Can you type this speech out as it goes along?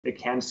it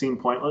can seem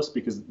pointless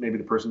because maybe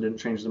the person didn't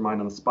change their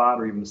mind on the spot,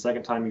 or even the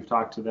second time you've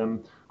talked to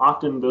them.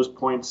 Often those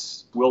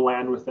points will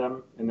land with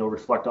them and they'll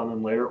reflect on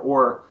them later.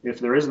 Or if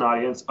there is an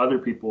audience, other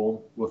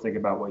people will think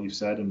about what you've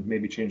said and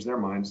maybe change their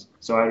minds.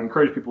 So I would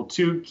encourage people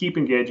to keep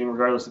engaging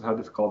regardless of how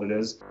difficult it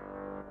is.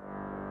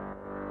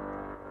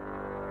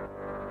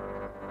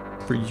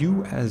 For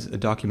you as a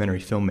documentary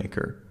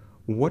filmmaker,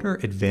 what are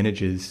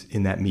advantages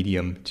in that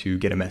medium to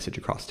get a message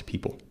across to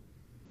people?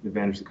 The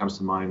advantage that comes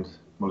to mind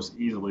most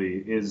easily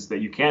is that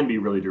you can be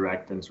really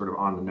direct and sort of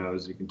on the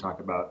nose. You can talk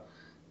about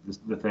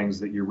the things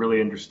that you're really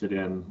interested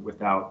in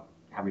without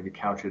having to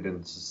couch it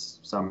in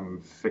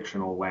some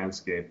fictional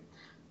landscape.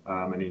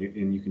 And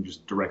you can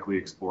just directly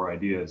explore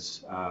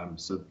ideas.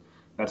 So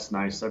that's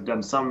nice. I've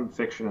done some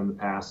fiction in the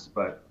past,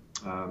 but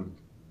I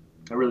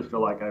really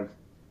feel like I've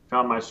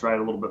found my stride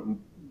a little bit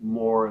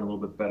more and a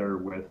little bit better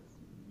with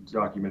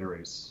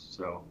documentaries.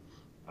 So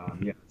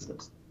yeah,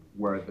 that's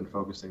where I've been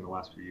focusing the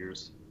last few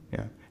years.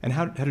 Yeah. And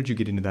how did you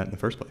get into that in the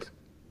first place?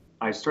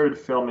 I started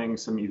filming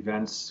some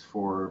events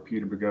for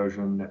Peter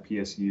Boghossian at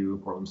PSU,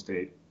 Portland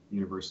State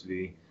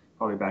University,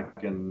 probably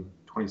back in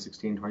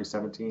 2016,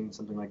 2017,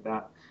 something like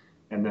that.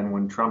 And then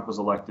when Trump was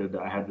elected,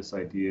 I had this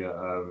idea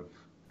of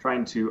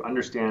trying to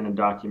understand and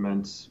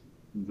document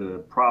the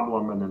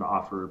problem and then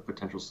offer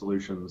potential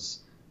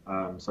solutions.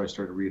 So I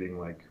started reading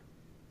like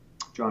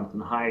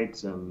Jonathan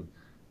Haidt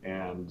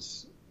and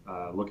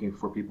looking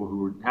for people who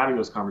were having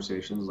those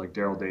conversations, like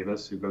Daryl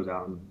Davis, who goes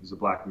out and he's a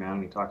black man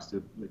and he talks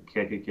to the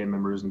KKK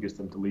members and gets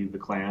them to leave the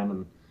Klan.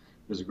 And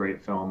there's a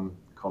great film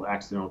called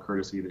Accidental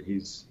Courtesy that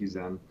he's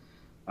in.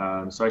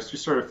 So I just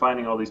started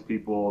finding all these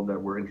people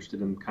that were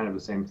interested in kind of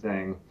the same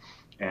thing,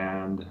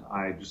 and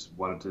I just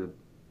wanted to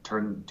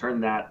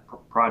turn that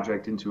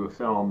project into a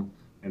film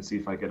and see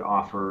if I could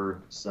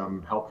offer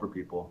some help for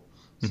people.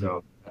 Mm-hmm.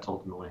 So that's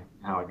ultimately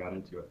how I got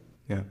into it.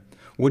 Yeah.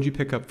 What did you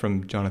pick up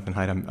from Jonathan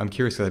Haidt? I'm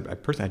curious.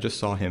 I just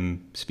saw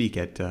him speak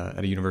at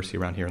a university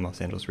around here in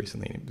Los Angeles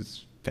recently, and it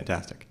was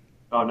fantastic.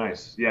 Oh,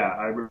 nice. Yeah,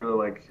 I really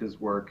like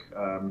his work.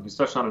 He's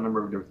touched on a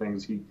number of different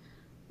things. He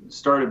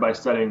started by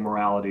studying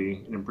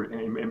morality,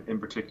 and in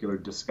particular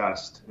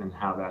disgust and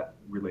how that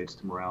relates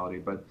to morality.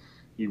 But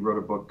he wrote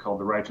a book called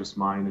The Righteous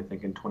Mind, I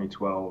think in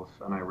 2012,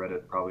 and I read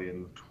it probably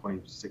in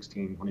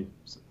 2016,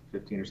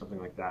 2015 or something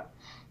like that.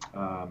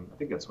 I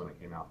think that's when it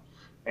came out.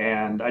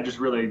 And I just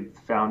really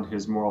found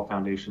his moral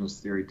foundations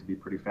theory to be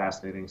pretty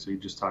fascinating. So he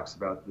just talks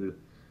about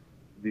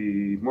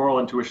the moral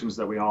intuitions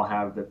that we all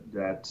have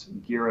that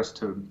gear us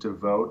to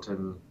vote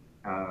and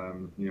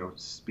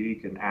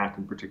speak and act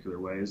in particular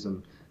ways.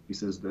 And he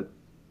says that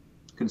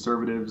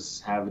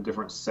conservatives have a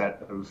different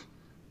set of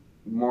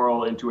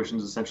moral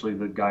intuitions essentially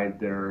that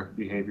guide their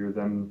behavior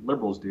than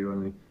liberals do.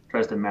 And he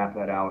tries to map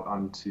that out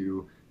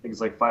onto, I think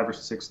it's like 5 or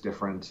 6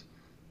 different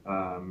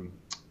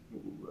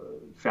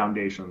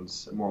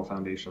foundations, moral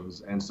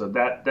foundations. And so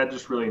that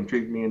just really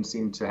intrigued me and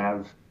seemed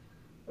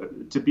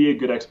to be a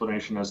good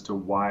explanation as to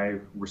why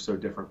we're so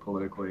different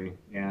politically.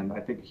 And I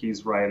think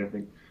he's right. I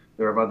think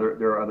there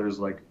are others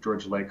like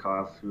George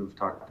Lakoff who have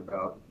talked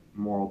about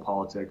moral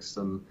politics,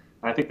 and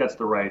I think that's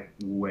the right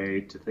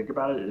way to think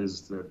about it,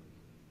 is that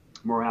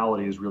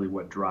morality is really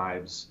what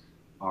drives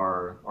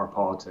our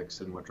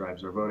politics and what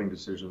drives our voting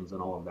decisions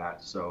and all of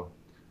that. So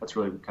that's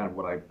really kind of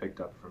what I picked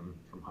up from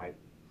Haidt.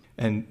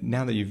 And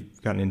now that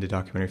you've gotten into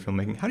documentary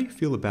filmmaking, how do you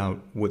feel about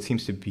what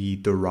seems to be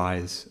the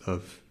rise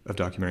of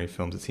documentary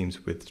films? It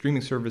seems with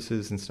streaming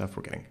services and stuff,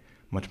 we're getting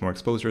much more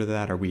exposure to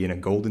that. Are we in a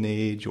golden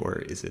age, or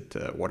is it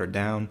watered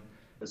down?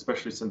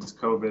 Especially since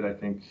COVID, I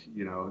think,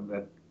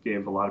 that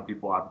gave a lot of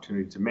people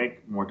opportunity to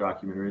make more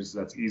documentaries.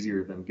 That's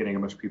easier than getting a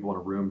bunch of people in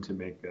a room to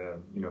make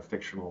a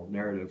fictional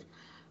narrative.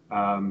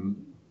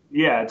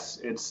 Yeah,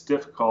 it's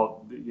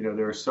difficult.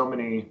 There are so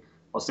many,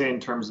 I'll say in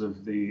terms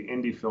of the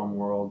indie film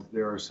world,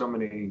 there are so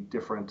many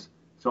different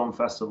film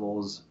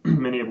festivals,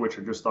 many of which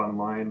are just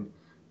online,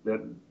 that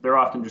they're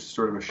often just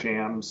sort of a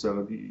sham.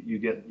 So you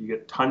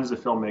get tons of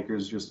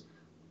filmmakers just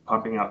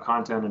pumping out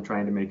content and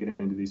trying to make it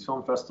into these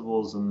film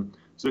festivals, and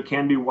so it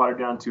can be watered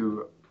down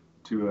to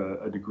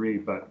a degree.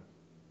 But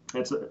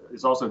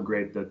it's also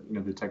great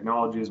that the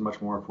technology is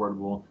much more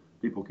affordable.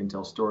 People can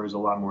tell stories a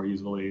lot more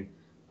easily.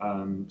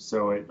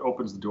 So it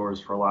opens the doors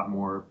for a lot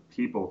more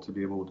people to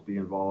be able to be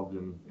involved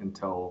and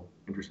tell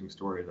interesting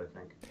stories, I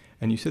think.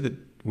 And you said that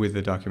with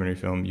a documentary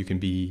film, you can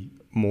be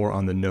more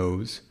on the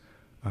nose.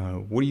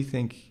 What do you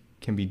think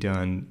can be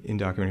done in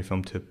documentary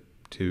film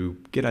to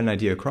get an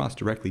idea across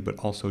directly, but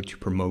also to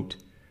promote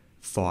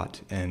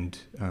thought and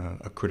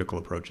a critical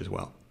approach as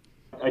well?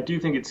 I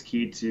do think it's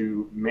key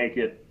to make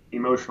it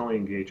emotionally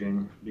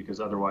engaging, because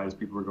otherwise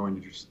people are going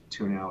to just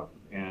tune out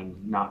and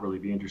not really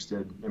be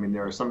interested. I mean,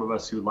 there are some of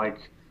us who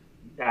like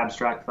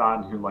abstract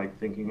thought and who like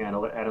thinking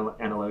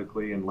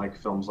analytically and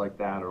like films like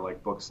that or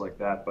like books like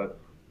that, but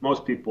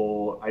most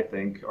people, I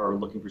think, are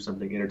looking for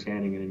something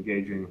entertaining and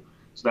engaging.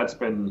 So that's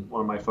been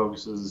one of my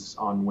focuses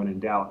on When in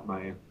Doubt,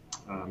 my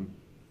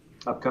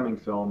upcoming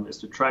film, is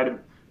to try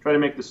to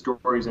make the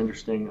stories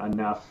interesting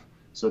enough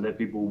so that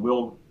people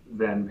will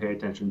then pay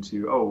attention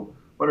to, oh,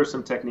 what are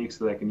some techniques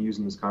that I can use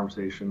in this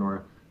conversation,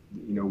 or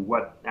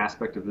what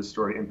aspect of this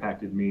story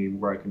impacted me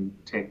where I can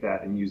take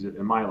that and use it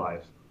in my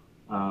life.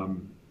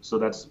 So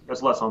that's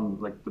less on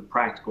like the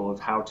practical of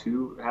how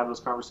to have those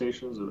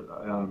conversations,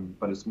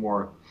 but it's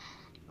more,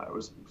 I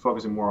was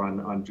focusing more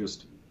on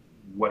just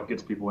what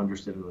gets people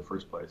interested in the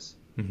first place.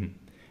 Mm-hmm.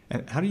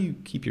 And how do you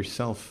keep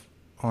yourself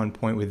on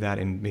point with that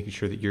and making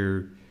sure that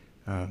you're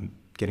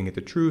getting at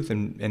the truth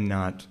and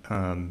not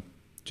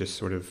just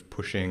sort of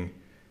pushing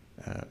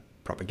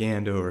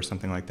propaganda or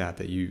something like that?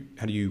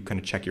 How do you kind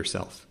of check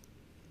yourself?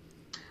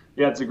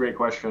 Yeah, it's a great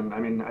question.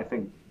 I mean, I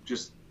think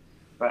just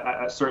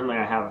certainly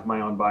I have my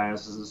own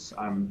biases.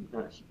 I'm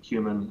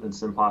human, and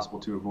it's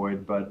impossible to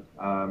avoid. But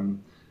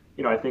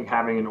I think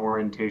having an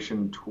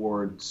orientation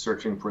toward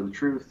searching for the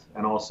truth,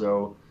 and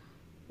also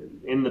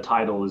in the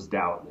title is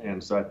doubt,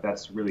 and so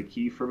that's really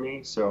key for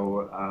me.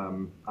 So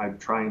I'm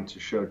trying to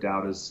show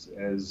doubt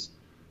as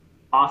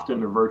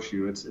often a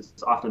virtue.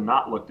 It's often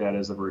not looked at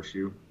as a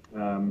virtue,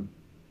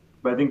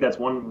 but I think that's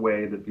one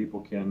way that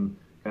people can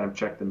kind of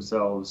check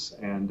themselves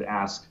and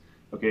ask,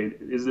 okay,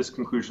 is this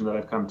conclusion that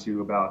I've come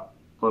to about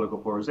political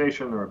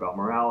polarization or about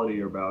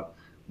morality or about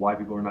why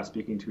people are not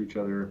speaking to each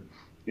other,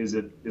 is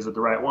it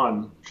the right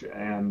one?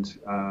 And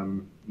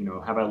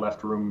have I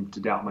left room to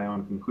doubt my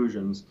own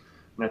conclusions?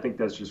 And I think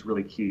that's just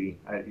really key.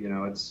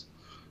 It's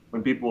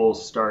when people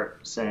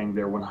start saying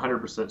they're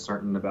 100%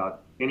 certain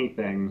about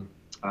anything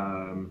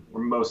or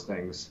most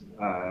things,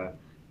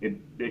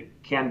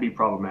 it can be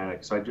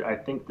problematic. So I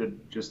think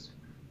that just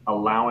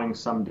allowing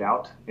some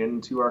doubt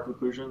into our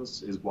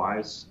conclusions is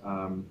wise.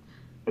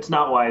 It's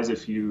not wise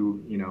if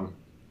you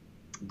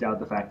doubt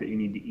the fact that you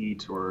need to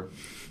eat or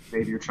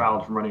save your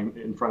child from running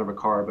in front of a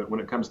car. But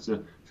when it comes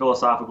to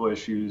philosophical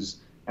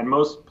issues and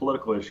most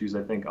political issues,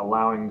 I think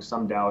allowing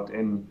some doubt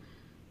and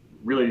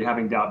really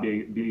having doubt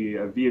be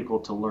a vehicle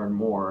to learn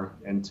more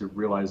and to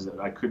realize that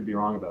I could be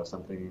wrong about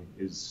something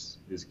is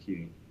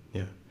key.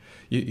 Yeah.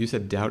 You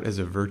said doubt as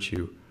a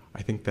virtue.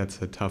 I think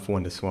that's a tough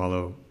one to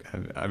swallow.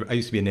 I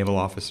used to be a naval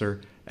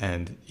officer,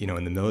 and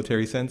in the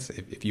military sense,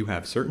 if you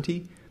have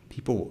certainty,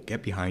 people will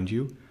get behind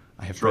you.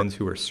 I have friends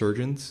who are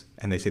surgeons,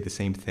 and they say the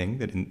same thing,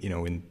 that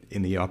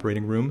in the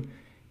operating room,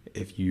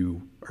 if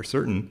you are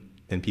certain,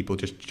 then people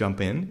just jump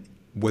in,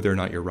 whether or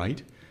not you're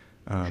right.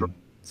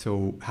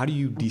 So how do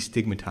you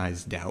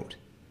destigmatize doubt?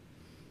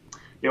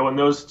 Yeah, well, in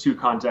those two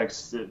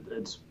contexts,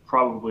 it's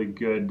probably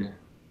good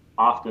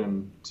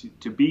often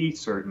to be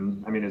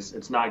certain. I mean,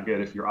 it's not good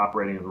if you're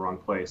operating in the wrong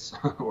place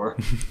or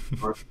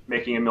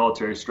making a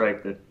military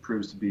strike that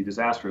proves to be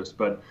disastrous.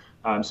 But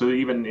so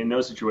even in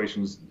those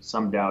situations,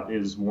 some doubt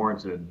is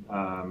warranted.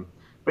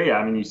 But yeah,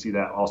 I mean, you see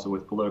that also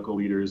with political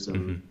leaders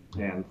and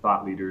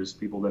thought leaders,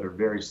 people that are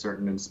very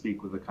certain and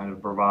speak with a kind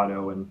of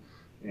bravado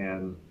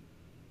and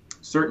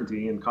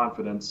certainty and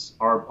confidence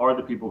are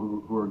the people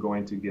who are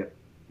going to get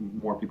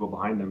more people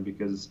behind them,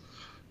 because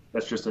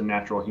that's just a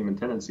natural human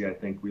tendency. I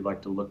think we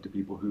like to look to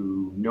people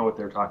who know what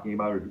they're talking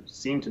about, or who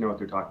seem to know what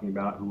they're talking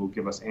about, who will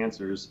give us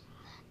answers.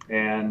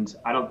 And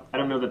I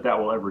don't know that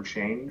will ever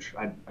change.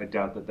 I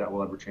doubt that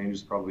will ever change.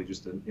 It's probably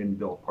just an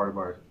inbuilt part of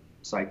our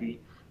psyche.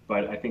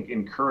 But I think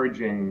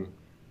encouraging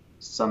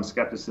some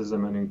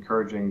skepticism and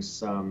encouraging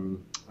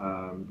some,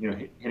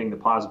 hitting the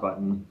pause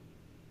button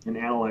and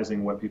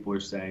analyzing what people are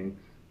saying,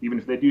 even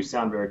if they do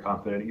sound very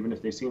confident, even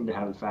if they seem to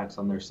have the facts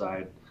on their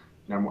side.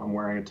 And I'm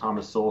wearing a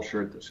Thomas Sowell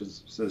shirt that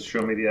says,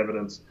 "Show me the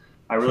evidence."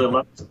 I really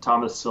love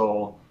Thomas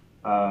Sowell,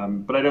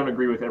 but I don't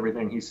agree with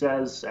everything he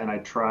says. And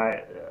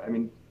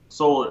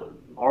Sowell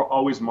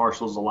always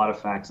marshals a lot of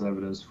facts and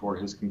evidence for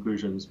his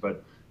conclusions.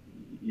 But,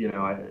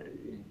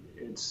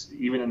 it's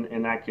even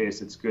in that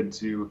case, it's good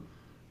to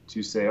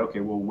say,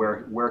 okay, well,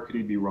 where could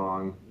he be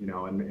wrong?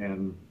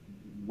 And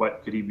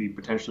what could he be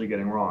potentially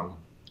getting wrong?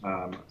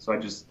 So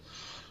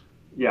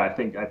I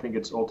think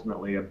it's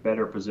ultimately a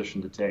better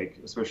position to take,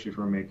 especially if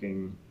we're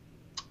making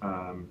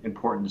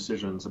important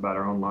decisions about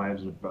our own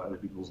lives and about other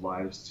people's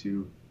lives,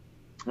 to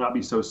not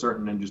be so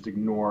certain and just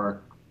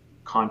ignore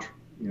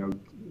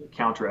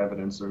counter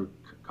evidence or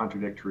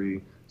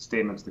contradictory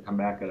statements that come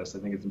back at us. I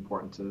think it's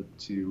important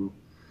to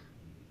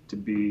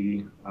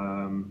be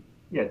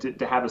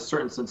to have a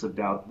certain sense of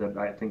doubt that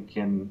I think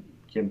can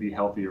be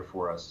healthier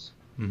for us.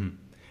 Mm-hmm.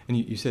 And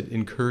you said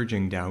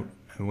encouraging doubt.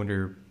 I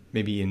wonder,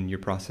 maybe in your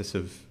process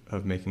of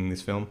making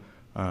this film,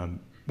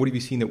 what have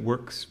you seen that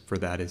works for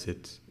that?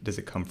 Does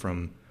it come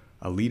from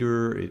a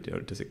leader?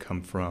 Does it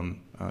come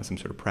from some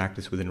sort of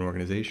practice within an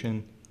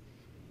organization?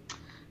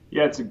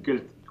 Yeah, it's a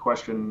good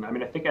question. I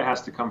mean, I think it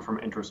has to come from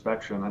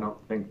introspection. I don't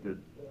think that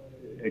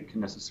it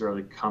can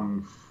necessarily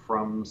come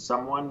from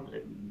someone.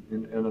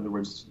 In other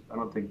words, I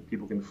don't think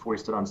people can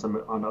foist it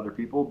on other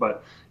people.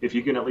 But if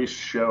you can at least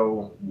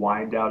show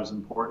why doubt is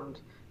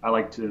important, I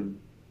like to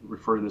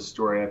refer to this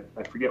story.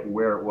 I forget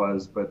where it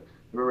was, but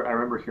I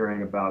remember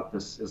hearing about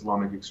this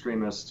Islamic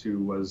extremist who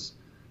was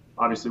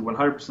obviously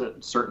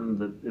 100% certain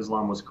that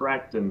Islam was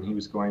correct, and he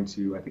was going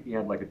to, I think he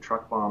had like a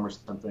truck bomb or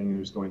something, and he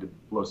was going to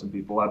blow some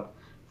people up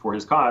for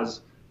his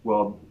cause.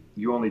 Well,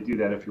 you only do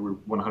that if you were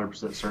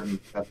 100% certain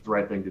that's the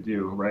right thing to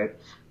do, right?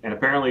 And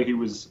apparently it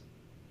was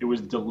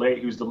delayed.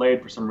 He was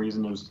delayed for some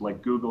reason. It was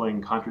like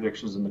Googling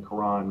contradictions in the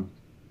Quran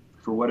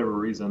for whatever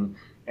reason,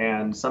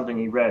 and something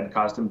he read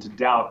caused him to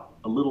doubt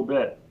a little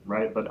bit,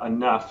 right? But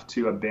enough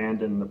to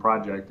abandon the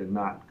project and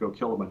not go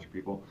kill a bunch of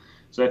people.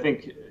 So I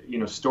think,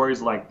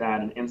 stories like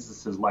that and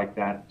instances like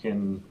that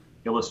can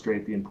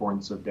illustrate the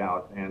importance of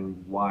doubt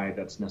and why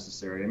that's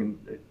necessary. I mean,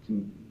 it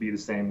can be the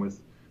same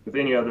with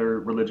any other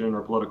religion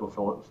or political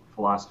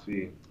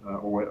philosophy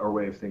or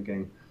way of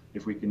thinking.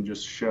 If we can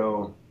just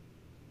show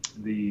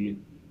the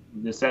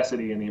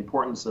necessity and the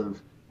importance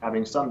of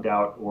having some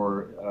doubt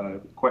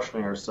or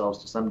questioning ourselves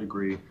to some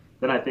degree,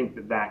 then I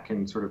think that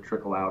can sort of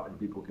trickle out and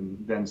people can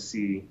then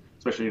see,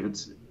 especially if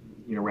it's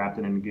wrapped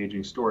in an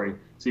engaging story,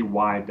 see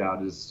why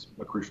doubt is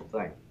a crucial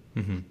thing.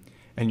 Mm-hmm.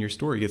 And your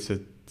story gets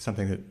to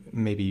something that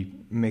maybe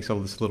makes all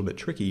this a little bit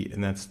tricky,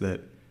 and that's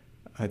that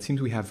it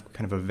seems we have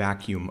kind of a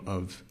vacuum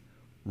of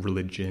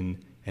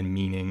religion and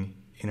meaning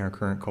in our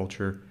current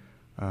culture.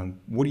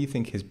 What do you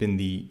think has been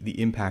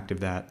the impact of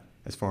that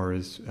as far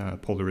as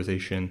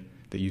polarization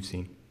that you've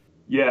seen?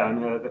 Yeah, I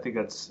mean, I think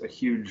that's a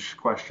huge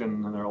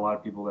question, and there are a lot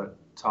of people that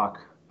talk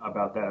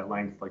about that at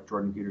length, like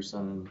Jordan Peterson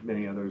and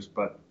many others.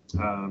 But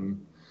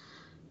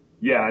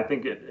yeah, I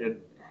think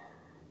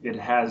it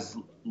has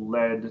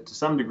led to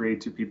some degree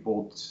to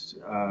people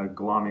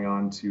glomming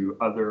on to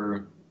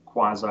other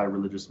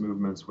quasi-religious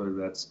movements, whether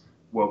that's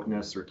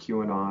wokeness or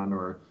QAnon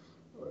or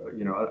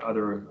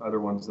other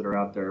ones that are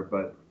out there.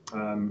 But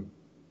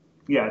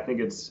yeah, I think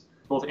it's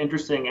both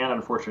interesting and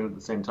unfortunate at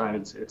the same time.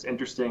 It's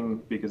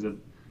interesting because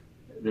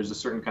there's a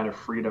certain kind of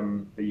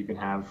freedom that you can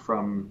have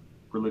from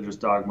religious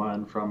dogma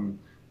and from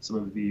some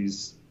of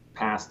these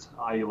past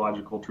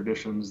ideological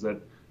traditions that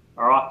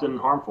are often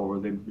harmful, or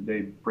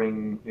they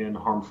bring in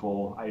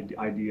harmful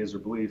ideas or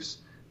beliefs.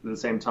 But at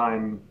the same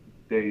time,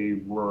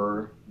 they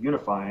were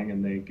unifying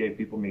and they gave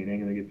people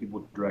meaning and they gave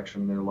people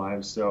direction in their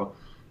lives. So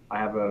I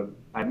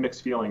have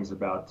mixed feelings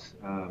about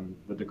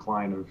the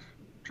decline of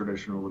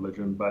traditional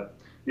religion, but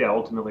yeah,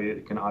 ultimately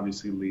it can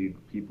obviously lead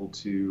people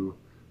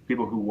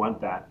who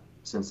want that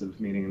sense of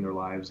meaning in their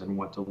lives and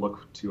want to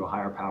look to a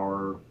higher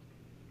power,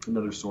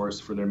 another source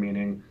for their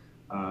meaning.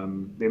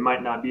 They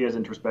might not be as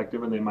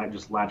introspective, and they might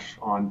just latch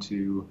on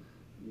to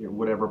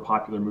whatever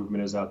popular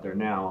movement is out there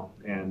now,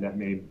 and that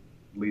may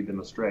lead them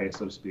astray,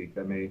 so to speak.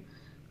 That may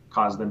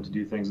cause them to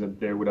do things that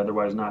they would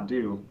otherwise not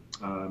do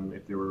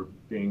if they were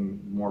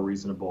being more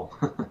reasonable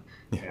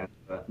and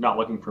not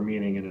looking for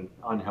meaning in an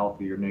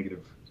unhealthy or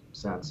negative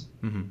sense.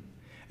 Mm-hmm.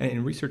 And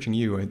in researching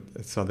you,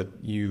 I saw that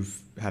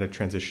you've had a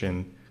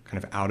transition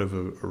kind of out of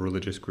a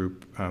religious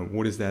group.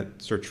 What has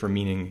that search for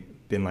meaning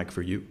been like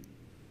for you?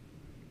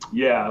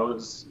 Yeah, it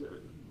was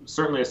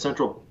certainly a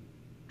central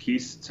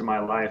piece to my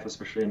life,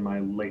 especially in my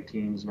late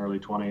teens and early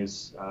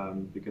 20s,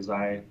 because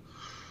I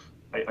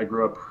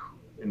grew up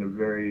in a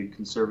very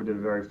conservative,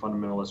 very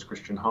fundamentalist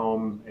Christian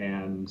home,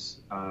 and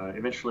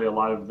eventually a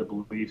lot of the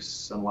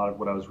beliefs and a lot of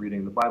what I was reading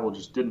in the Bible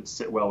just didn't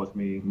sit well with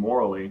me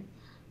morally.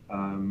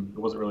 It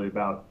wasn't really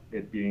about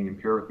it being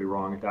empirically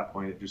wrong at that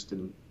point. It just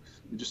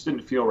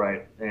didn't feel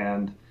right,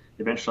 and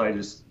eventually I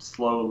just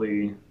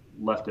slowly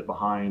left it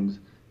behind.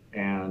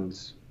 And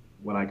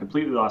when I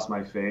completely lost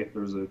my faith,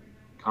 there was a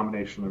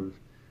combination of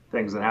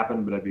things that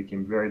happened, but I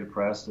became very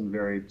depressed and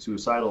very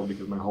suicidal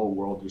because my whole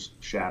world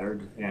just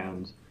shattered,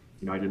 and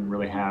I didn't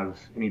really have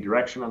any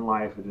direction in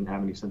life. I didn't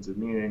have any sense of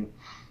meaning.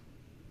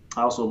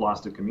 I also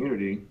lost a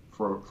community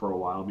for a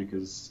while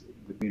because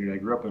the community I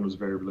grew up in was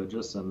very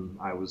religious, and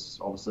I was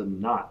all of a sudden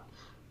not.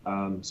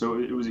 So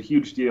it was a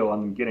huge deal,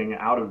 and getting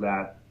out of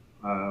that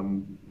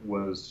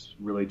was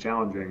really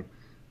challenging,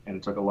 and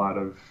it took a lot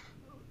of,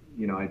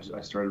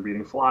 I started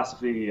reading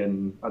philosophy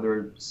and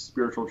other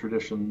spiritual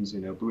traditions,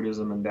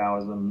 Buddhism and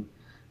Taoism,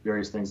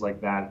 various things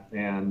like that,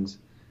 and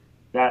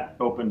that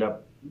opened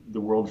up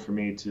the world for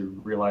me to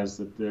realize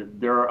that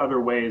there are other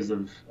ways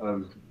of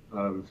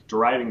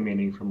deriving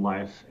meaning from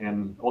life,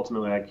 and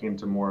ultimately I came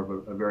to more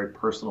of a very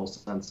personal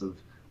sense of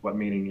what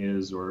meaning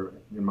is, or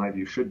in my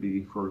view should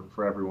be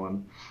for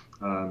everyone.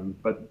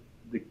 But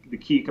the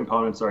key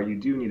components are you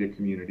do need a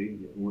community.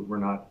 We're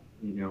not,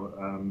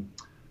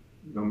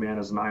 no man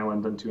is an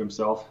island unto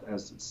himself,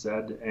 as it's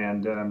said,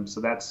 and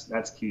so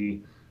that's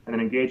key. And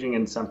then engaging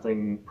in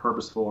something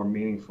purposeful or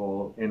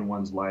meaningful in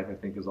one's life, I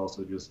think, is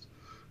also just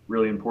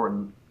really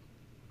important.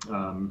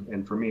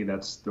 And for me,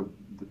 that's the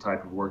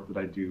type of work that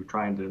I do,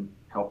 trying to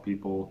help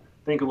people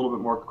think a little bit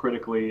more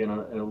critically and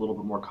a little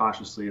bit more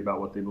cautiously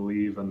about what they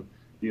believe, and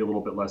be a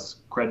little bit less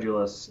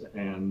credulous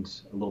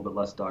and a little bit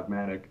less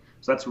dogmatic.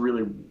 So that's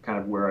really kind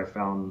of where I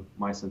found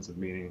my sense of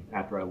meaning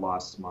after I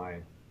lost my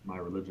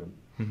religion.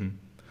 Mm-hmm.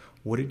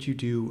 What did you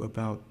do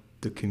about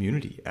the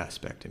community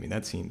aspect? I mean,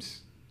 that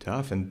seems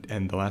tough, and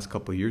the last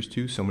couple of years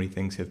too, so many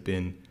things have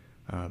been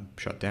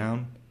shut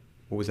down.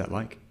 What was that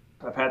like?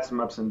 I've had some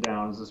ups and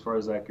downs as far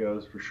as that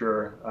goes, for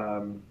sure.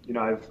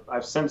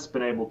 I've since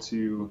been able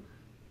to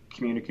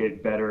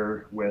communicate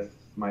better with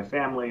my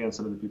family and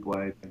some of the people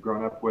I've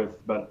grown up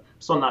with, but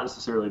still not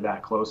necessarily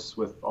that close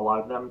with a lot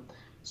of them.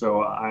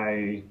 So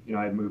I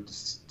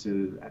moved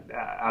to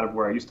out of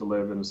where I used to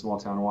live in a small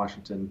town in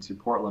Washington to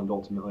Portland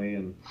ultimately,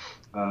 and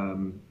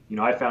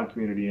I found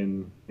community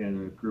in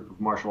a group of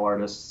martial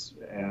artists,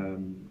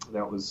 and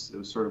it was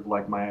sort of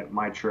like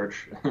my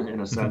church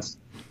in a sense.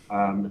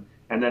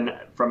 And then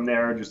from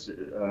there, just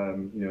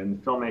in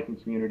the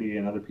filmmaking community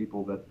and other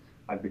people that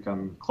I've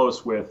become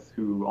close with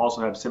who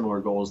also have similar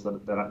goals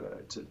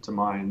to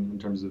mine in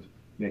terms of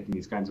making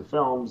these kinds of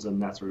films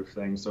and that sort of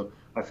thing. So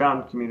I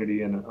found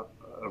community in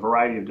a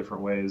variety of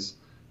different ways.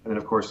 And then,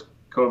 of course,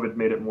 COVID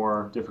made it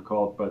more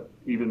difficult. But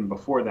even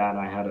before that,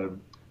 I had a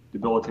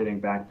debilitating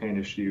back pain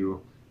issue.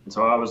 And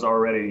so I was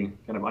already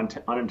kind of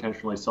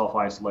unintentionally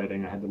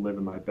self-isolating. I had to live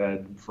in my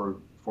bed for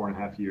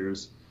 4.5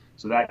 years.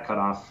 So that cut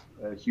off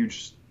a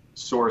huge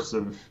source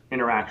of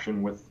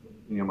interaction with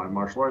my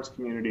martial arts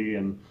community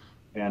and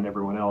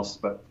everyone else.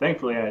 But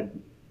thankfully,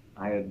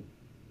 I had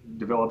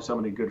developed so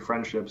many good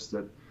friendships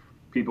that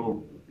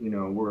people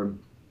were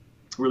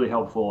really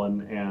helpful,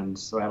 and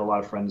so I had a lot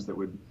of friends that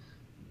would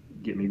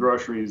get me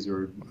groceries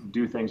or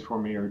do things for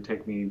me or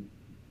take me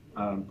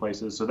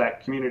places. So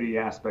that community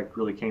aspect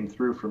really came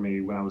through for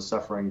me when I was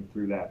suffering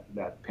through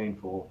that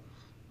painful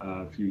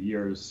few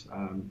years.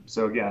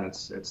 So again,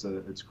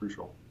 it's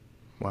crucial.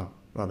 Wow,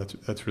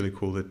 that's really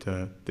cool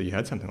that you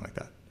had something like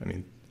that. I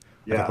mean,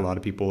 yeah. I think a lot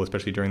of people,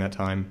 especially during that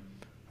time,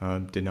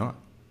 did not.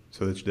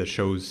 So that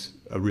shows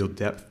a real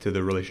depth to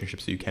the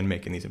relationships that you can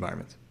make in these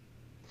environments.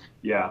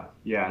 Yeah,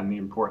 and the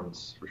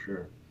importance for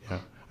sure. Yeah,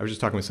 I was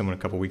just talking with someone a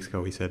couple of weeks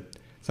ago. He said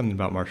something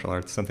about martial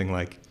arts, something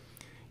like,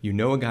 you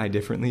know a guy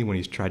differently when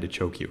he's tried to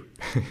choke you.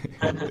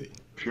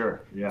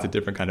 Sure, yeah. It's a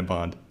different kind of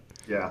bond.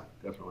 Yeah,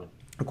 definitely.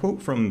 A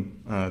quote from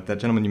that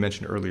gentleman you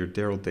mentioned earlier,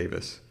 Daryl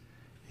Davis.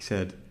 He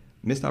said,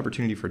 "Missed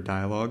opportunity for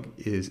dialogue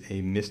is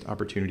a missed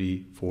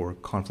opportunity for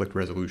conflict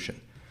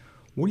resolution."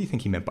 What do you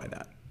think he meant by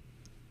that?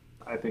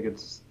 I think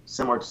it's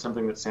similar to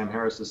something that Sam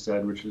Harris has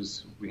said, which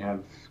is we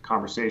have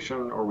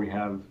conversation or we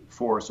have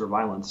force or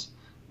violence.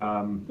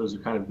 Those are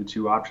kind of the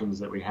two options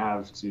that we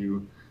have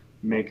to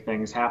make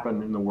things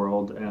happen in the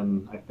world.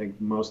 And I think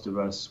most of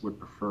us would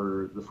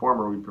prefer the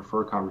former. We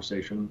prefer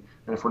conversation.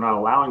 And if we're not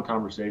allowing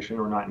conversation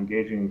or not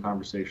engaging in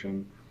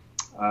conversation,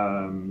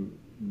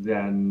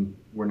 then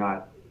we're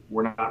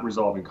not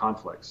resolving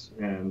conflicts.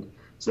 And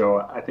so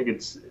I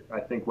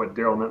think what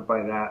Daryl meant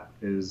by that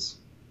is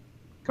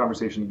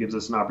conversation gives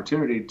us an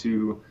opportunity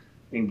to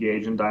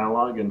engage in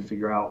dialogue and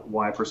figure out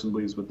why a person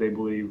believes what they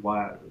believe,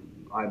 why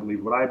I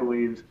believe what I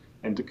believe,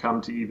 and to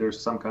come to either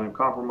some kind of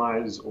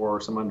compromise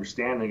or some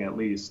understanding at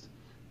least,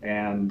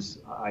 and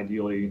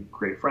ideally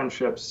create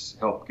friendships,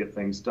 help get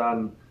things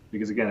done.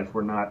 Because again, if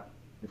we're not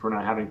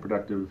having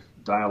productive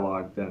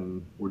dialogue,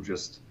 then we're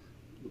just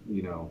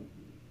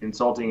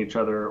insulting each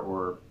other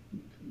or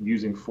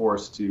using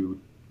force to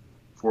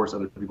force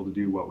other people to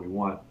do what we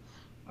want.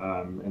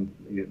 And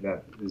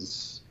that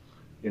is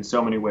in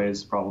so many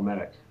ways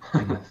problematic.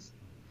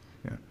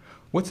 Yeah.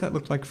 What's that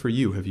look like for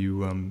you? Have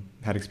you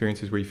had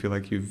experiences where you feel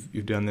like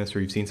you've done this or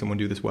you've seen someone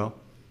do this well?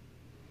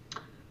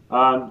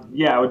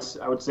 Yeah, I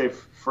would say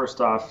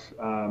first off,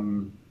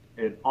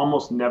 it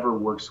almost never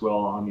works well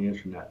on the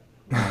internet.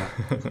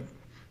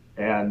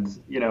 And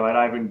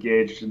I've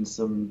engaged in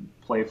some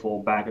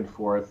playful back and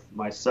forth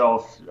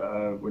myself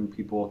when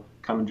people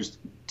come and just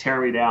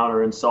tear me down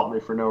or insult me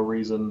for no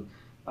reason.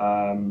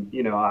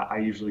 I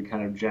usually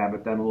kind of jab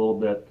at them a little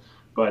bit,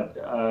 but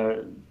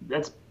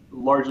that's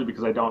largely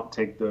because I don't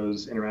take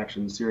those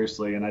interactions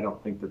seriously, and I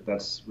don't think that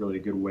that's really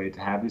a good way to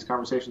have these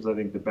conversations. I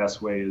think the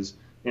best way is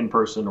in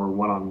person or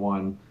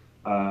one-on-one.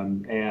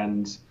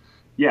 And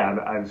yeah,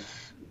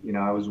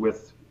 I was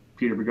with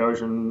Peter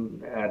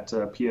Boghossian at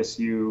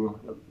PSU,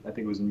 I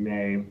think it was in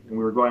May, and we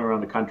were going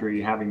around the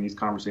country having these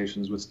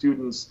conversations with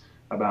students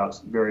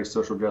about various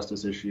social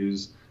justice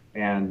issues.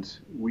 And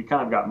we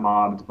kind of got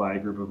mobbed by a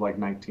group of like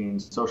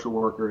 19 social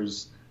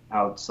workers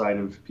outside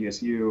of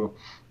PSU,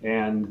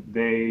 and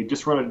they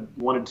just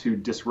wanted to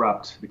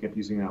disrupt, they kept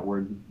using that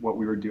word, what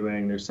we were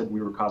doing. They said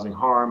we were causing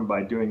harm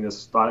by doing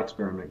this thought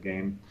experiment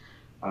game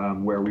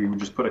where we would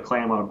just put a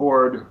claim on a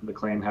board. The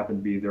claim happened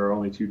to be there are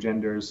only two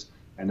genders,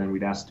 and then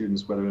we'd ask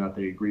students whether or not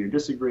they agree or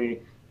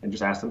disagree, and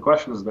just ask them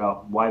questions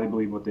about why they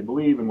believe what they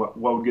believe and what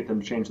would get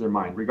them to change their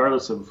mind,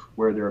 regardless of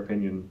where their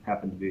opinion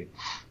happened to be.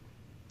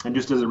 And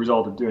just as a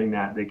result of doing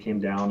that, they came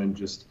down and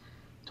just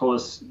told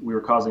us we were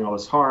causing all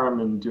this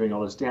harm and doing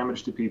all this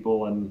damage to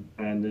people. And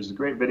there's a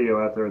great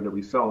video out there that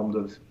we filmed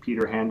of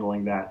Peter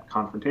handling that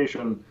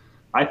confrontation.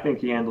 I think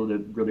he handled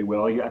it really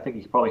well. I think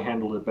he probably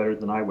handled it better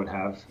than I would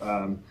have.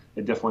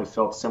 It definitely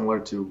felt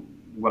similar to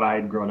what I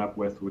had grown up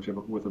with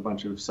a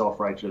bunch of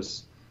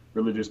self-righteous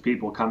religious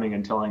people coming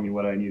and telling me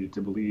what I needed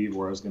to believe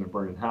or I was going to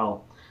burn in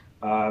hell.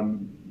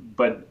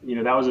 But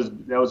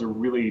that was a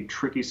really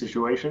tricky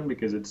situation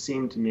because it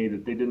seemed to me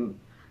that they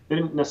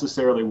didn't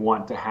necessarily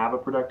want to have a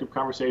productive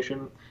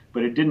conversation,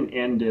 but it didn't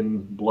end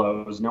in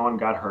blows. No one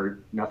got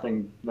hurt.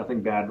 Nothing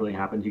bad really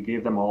happened. He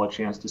gave them all a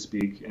chance to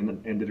speak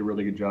and did a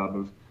really good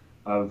job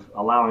of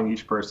allowing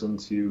each person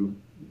to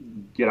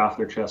get off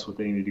their chest what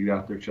they needed to get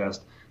off their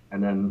chest.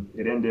 And then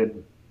it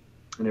ended.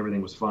 and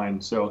everything was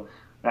fine. So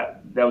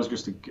that was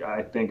just,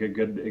 I think, a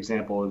good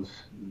example of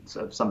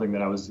something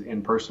that I was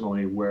in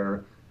personally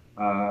where,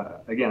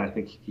 again, I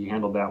think he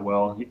handled that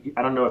well.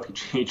 I don't know if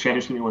he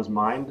changed anyone's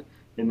mind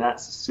in that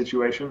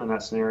situation, in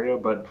that scenario,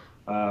 but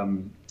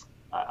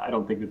I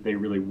don't think that they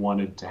really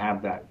wanted to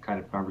have that kind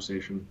of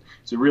conversation.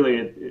 So really,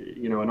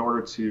 in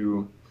order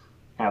to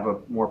have a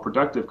more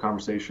productive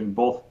conversation,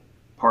 both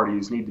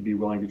parties need to be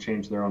willing to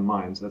change their own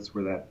minds. That's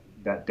where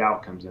that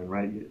doubt comes in,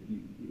 right?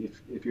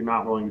 If you're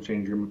not willing to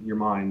change your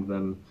mind,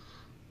 then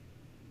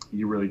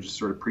you're really just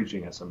sort of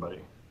preaching at somebody.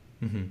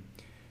 Mm-hmm.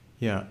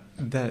 Yeah,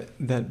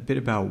 that bit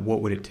about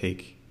what would it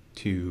take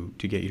to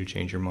get you to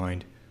change your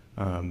mind.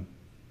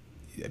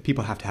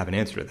 People have to have an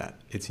answer to that.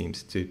 It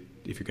seems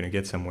if you're going to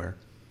get somewhere.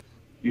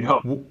 You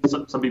know,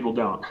 some people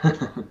don't.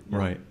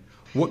 Right.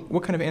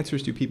 What kind of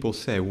answers do people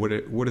say? What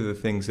are the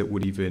things that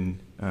would even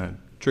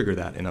trigger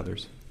that in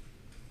others?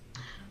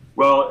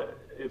 Well,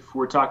 if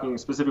we're talking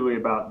specifically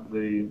about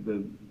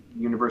the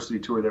university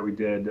tour that we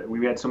did,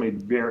 we had so many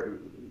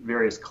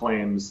various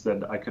claims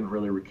that I couldn't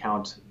really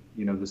recount,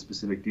 the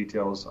specific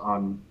details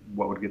on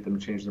what would get them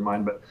to change their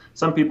mind. But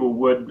some people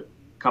would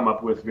come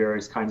up with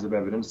various kinds of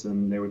evidence,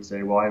 and they would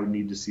say, well, I would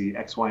need to see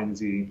X, Y, and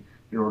Z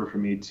in order for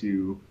me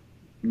to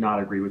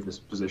not agree with this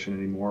position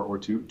anymore, or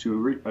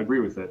to agree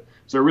with it.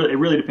 So it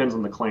really depends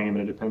on the claim, and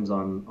it depends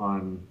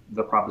on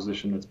the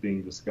proposition that's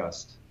being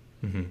discussed.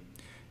 Mm-hmm.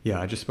 Yeah,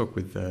 I just spoke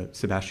with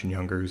Sebastian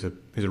Younger, who's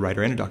a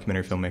writer and a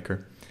documentary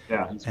filmmaker.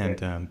 Yeah, he's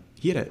great. And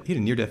he had a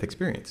near-death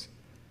experience,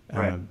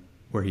 right,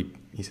 where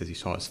he says he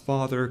saw his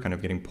father kind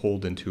of getting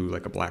pulled into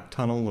like a black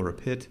tunnel or a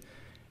pit,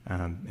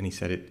 and he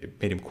said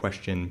it made him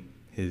question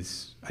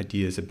his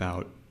ideas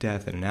about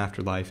death and an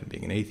afterlife and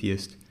being an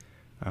atheist.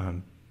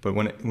 But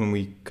when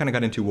we kind of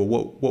got into, well,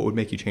 what would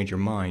make you change your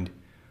mind,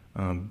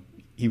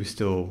 he was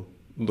still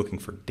looking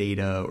for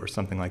data or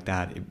something like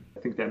that. I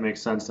think that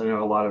makes sense. I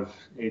know a lot of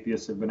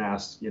atheists have been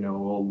asked,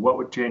 well, what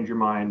would change your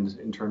mind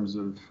in terms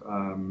of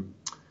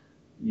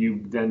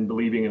you then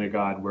believing in a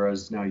God,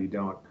 whereas now you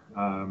don't.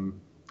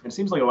 It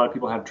seems like a lot of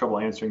people have trouble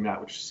answering that,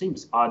 which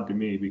seems odd to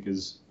me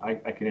because I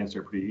can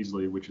answer it pretty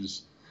easily, which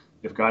is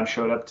if God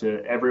showed up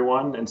to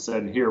everyone and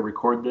said, here,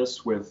 record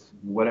this with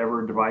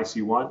whatever device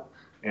you want,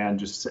 and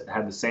just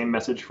had the same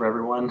message for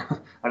everyone,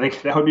 I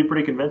think that would be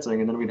pretty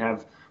convincing. And then we'd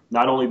have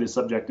not only the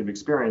subjective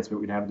experience,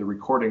 but we'd have the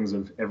recordings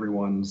of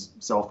everyone's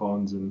cell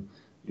phones and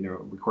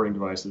recording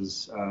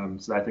devices.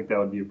 So I think that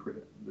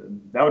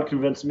would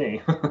convince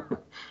me.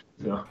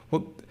 So.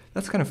 Well,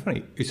 that's kind of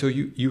funny. So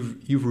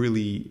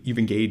you've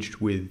engaged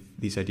with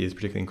these ideas,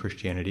 particularly in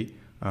Christianity,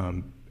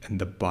 and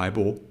the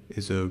Bible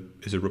is a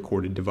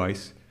recorded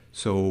device.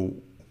 So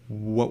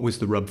what was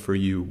the rub for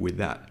you with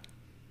that?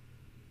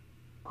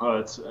 Oh,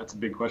 that's a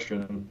big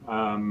question.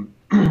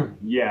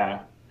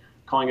 Yeah,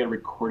 calling it a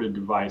recorded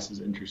device is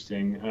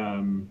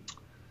interesting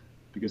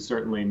because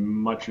certainly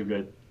much of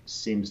it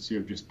seems to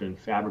have just been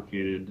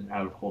fabricated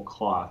out of whole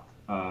cloth.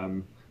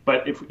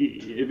 But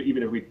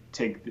even if we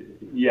take,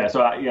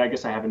 so I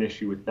guess I have an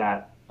issue with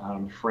that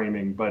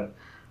framing. But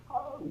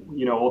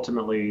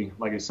ultimately,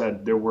 like I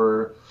said, there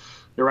were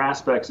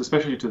aspects,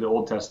 especially to the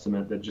Old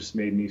Testament, that just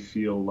made me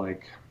feel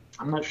like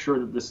I'm not sure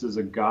that this is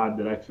a God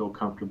that I feel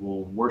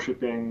comfortable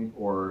worshiping,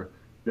 or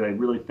that I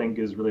really think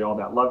is really all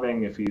that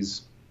loving. If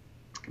he's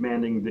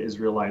commanding the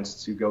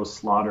Israelites to go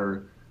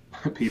slaughter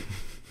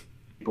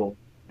people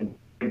and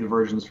save the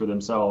virgins for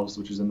themselves,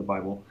 which is in the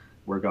Bible,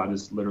 where God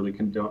is literally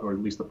or at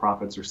least the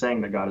prophets are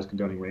saying that God is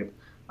condoning rape.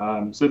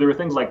 So there were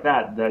things like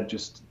that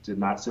just did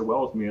not sit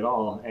well with me at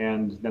all.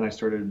 And then I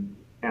started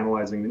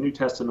analyzing the New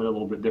Testament a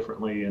little bit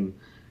differently and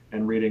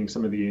reading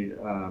some of the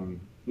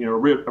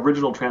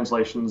original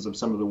translations of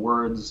some of the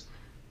words,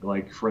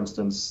 like for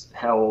instance,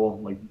 hell.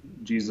 Like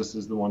Jesus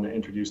is the one that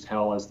introduced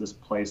hell as this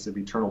place of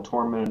eternal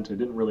torment. It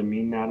didn't really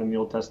mean that in the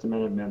Old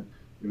Testament. It meant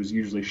it was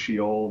usually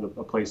Sheol,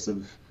 a place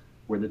of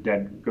where the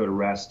dead go to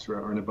rest,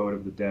 or an abode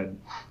of the dead.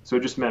 So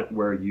it just meant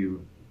where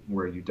you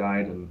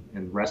died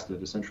and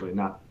rested, essentially,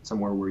 not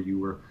somewhere where you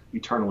were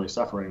eternally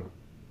suffering.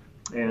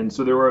 And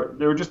so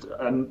there's just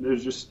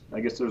I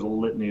guess there's a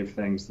litany of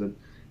things that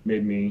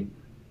made me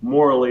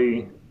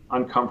morally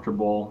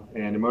uncomfortable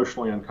and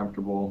emotionally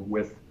uncomfortable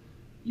with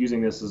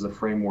using this as a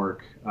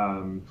framework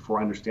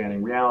for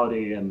understanding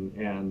reality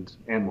and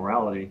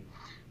morality.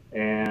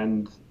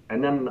 And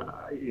then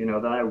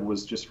then I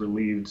was just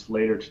relieved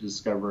later to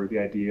discover the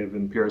idea of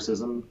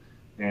empiricism,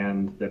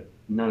 and that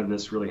none of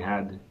this really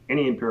had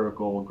any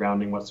empirical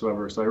grounding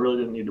whatsoever. So I really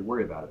didn't need to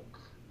worry about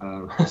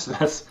it. So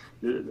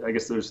I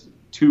guess there's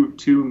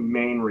two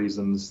main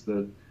reasons: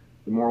 the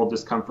moral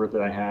discomfort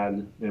that I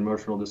had, the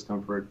emotional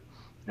discomfort,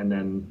 and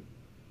then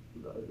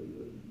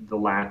the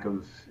lack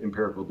of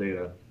empirical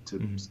data to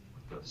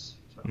support this.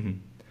 So.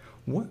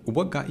 Mm-hmm.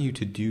 What got you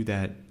to do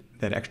that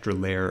extra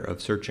layer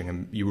of searching?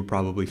 And you were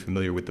probably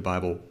familiar with the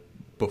Bible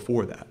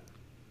before that.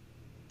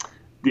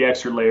 The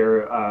extra layer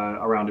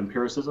around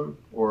empiricism,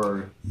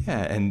 or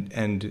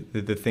and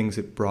the things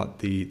that brought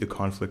the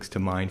conflicts to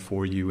mind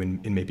for you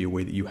in maybe a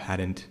way that you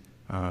hadn't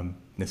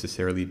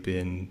necessarily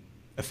been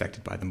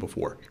affected by them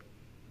before.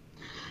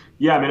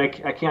 Yeah, I mean,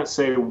 I can't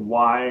say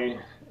why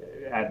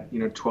at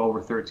 12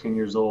 or 13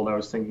 years old I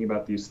was thinking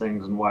about these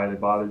things and why they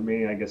bothered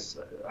me. I guess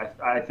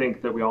I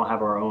think that we all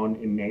have our own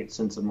innate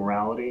sense of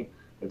morality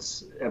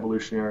that's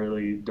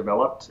evolutionarily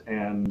developed,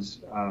 and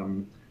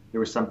there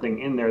was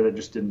something in there that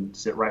just didn't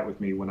sit right with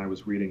me when I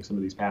was reading some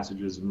of these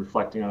passages and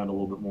reflecting on it a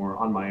little bit more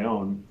on my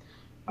own,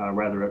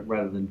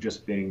 rather than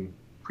just being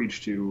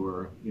preached to,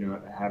 or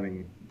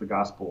having the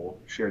gospel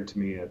shared to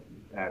me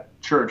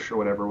at church or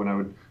whatever. When I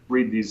would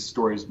read these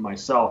stories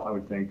myself, I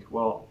would think,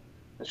 well,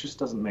 that just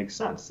doesn't make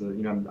sense.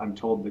 I'm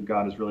told that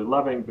God is really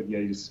loving, but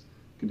yet he's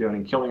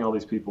condoning killing all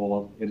these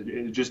people.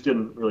 It just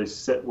didn't really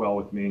sit well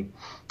with me.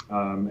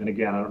 And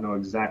again, I don't know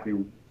exactly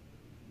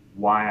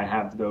why I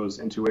have those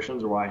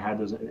intuitions, or why I had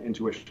those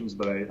intuitions,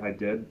 but I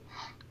did.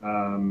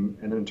 And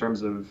then in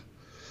terms of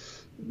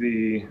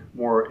the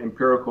more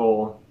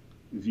empirical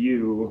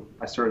view,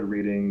 I started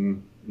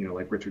reading,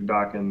 like Richard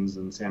Dawkins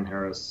and Sam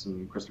Harris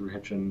and Christopher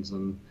Hitchens,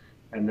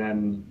 and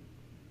then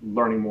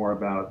learning more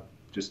about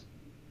just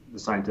the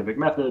scientific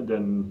method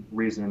and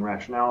reason and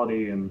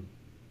rationality, and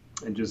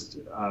just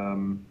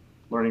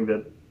learning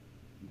that,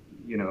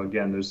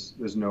 again,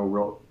 there's no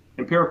real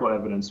empirical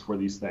evidence for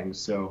these things.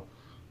 So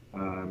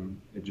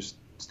it just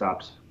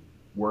stopped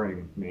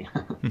worrying me.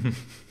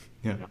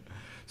 Yeah.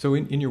 So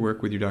in your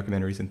work with your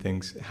documentaries and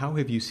things, how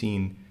have you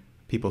seen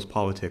people's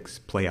politics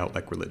play out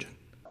like religion?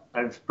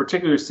 I've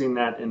particularly seen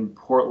that in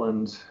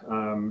Portland,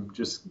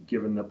 just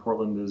given that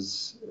Portland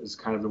is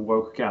kind of the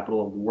woke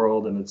capital of the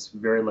world, and it's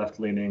very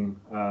left-leaning,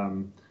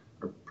 or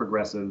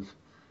progressive.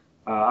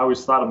 I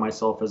always thought of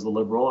myself as a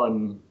liberal,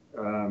 and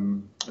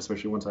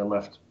especially once I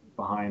left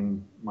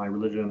behind my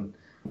religion.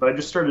 But I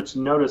just started to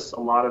notice a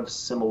lot of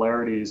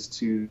similarities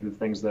to the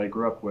things that I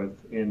grew up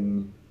with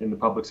in the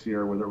public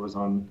sphere, whether it was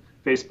on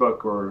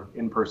Facebook or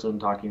in person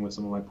talking with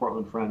some of my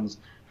Portland friends.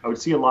 I would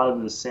see a lot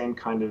of the same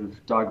kind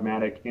of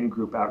dogmatic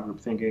in-group, out-group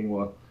thinking.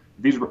 Well,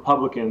 if these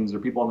Republicans or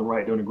people on the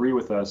right don't agree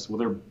with us,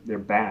 well, they're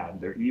bad,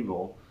 they're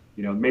evil.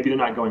 Maybe they're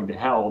not going to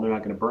hell, they're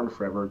not going to burn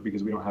forever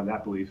because we don't have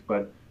that belief,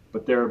 but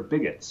they're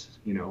bigots,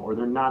 or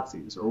they're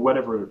Nazis, or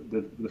whatever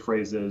the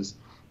phrase is.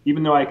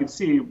 Even though I could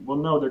see, well,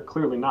 no, they're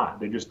clearly not.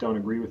 They just don't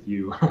agree with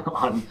you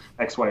on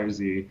X, Y, or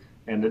Z,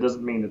 and it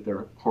doesn't mean that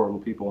they're horrible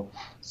people.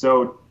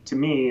 So to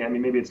me, I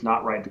mean, maybe it's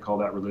not right to call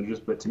that religious,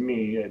 but to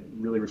me, it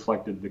really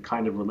reflected the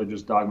kind of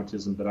religious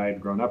dogmatism that I had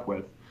grown up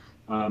with.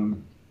 But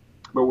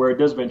where it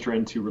does venture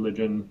into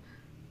religion,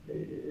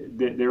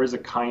 there is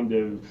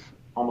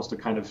almost a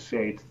kind of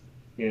faith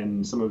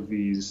in some of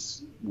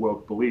these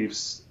woke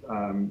beliefs,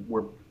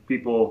 where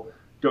people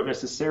don't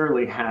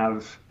necessarily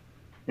have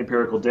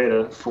empirical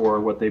data for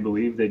what they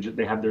believe.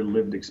 They have their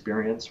lived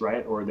experience,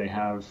 right? Or they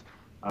have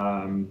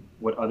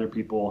what other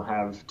people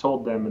have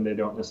told them, and they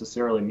don't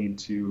necessarily need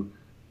to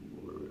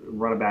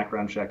run a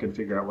background check and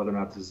figure out whether or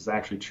not this is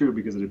actually true,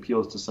 because it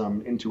appeals to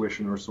some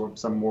intuition or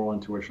some moral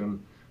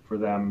intuition for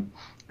them.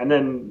 And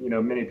then,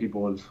 many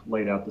people have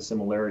laid out the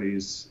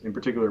similarities, in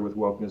particular with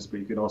wokeness, but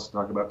you could also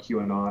talk about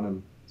QAnon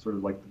and sort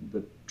of like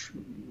the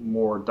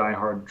more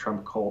diehard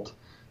Trump cult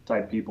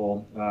type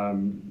people. There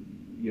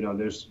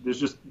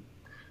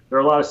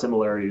are a lot of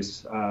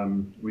similarities.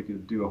 We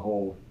could do a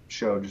whole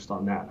show just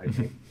on that, I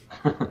think.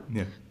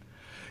 Yeah.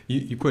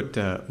 You put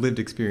lived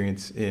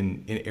experience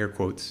in air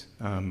quotes.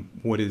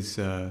 What is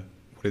the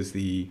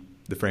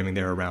framing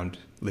there around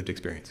lived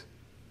experience?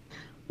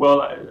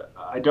 Well,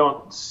 I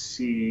don't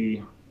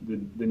see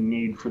the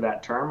need for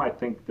that term. I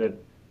think that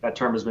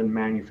term has been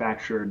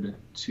manufactured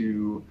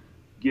to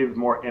give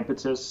more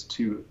impetus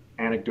to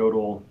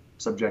anecdotal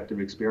subjective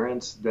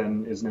experience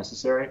than is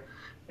necessary.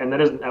 And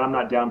I'm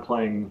not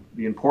downplaying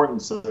the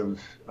importance of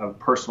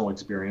personal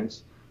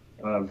experience,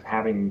 of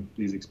having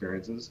these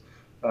experiences.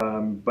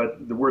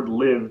 But the word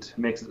lived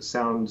makes it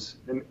sound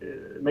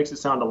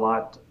a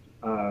lot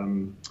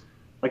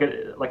like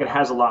it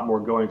has a lot more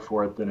going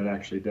for it than it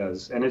actually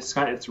does. And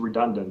it's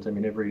redundant. I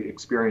mean, every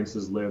experience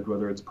is lived,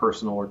 whether it's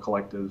personal or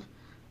collective.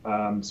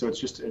 So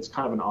it's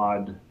kind of an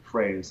odd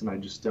phrase, and I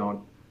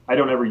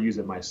don't ever use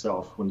it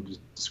myself when just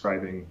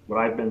describing what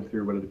I've been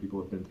through, what other people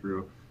have been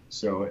through.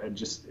 So it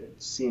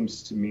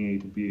seems to me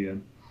to be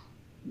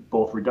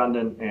both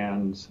redundant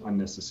and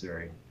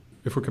unnecessary.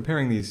 If we're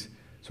comparing these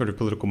sort of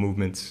political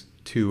movements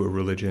to a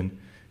religion,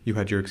 you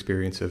had your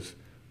experience of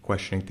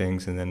questioning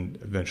things and then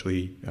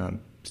eventually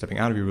stepping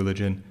out of your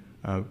religion.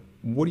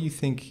 What do you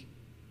think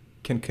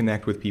can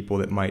connect with people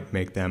that might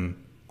make them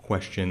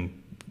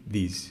question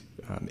these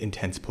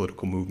intense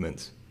political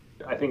movements?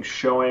 I think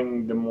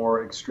showing the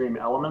more extreme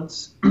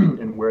elements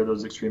and where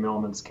those extreme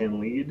elements can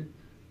lead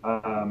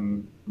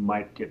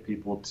might get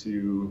people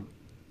to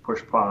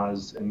push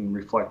pause and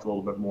reflect a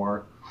little bit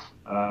more.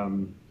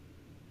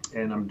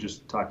 And I'm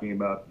just talking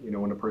about,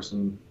 when a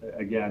person,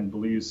 again,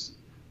 is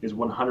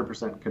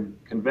 100%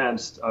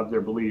 convinced of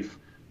their belief,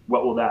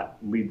 what will that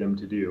lead them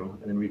to do?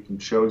 And then we can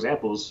show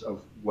examples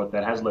of what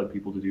that has led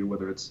people to do,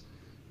 whether it's,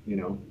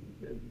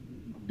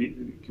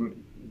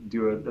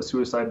 do a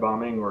suicide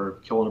bombing or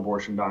kill an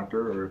abortion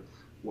doctor or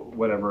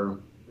whatever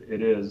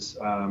it is.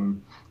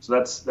 So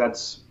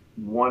that's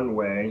one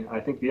way. I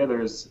think the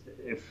other is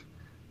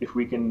if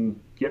we can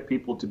get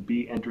people to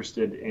be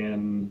interested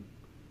in,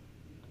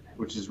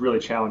 which is really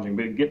challenging,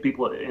 but get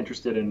people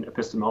interested in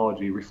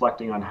epistemology,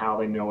 reflecting on how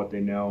they know what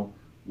they know,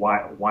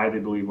 why they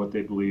believe what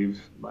they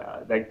believe.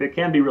 That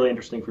can be really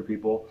interesting for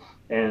people,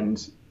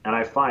 and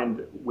I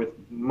find with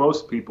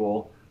most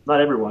people, not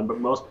everyone, but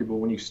most people,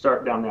 when you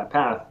start down that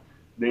path,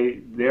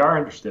 they are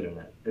interested in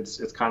it.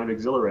 It's kind of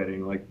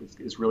exhilarating. Like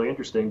it's really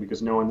interesting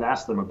because no one's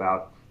asked them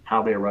about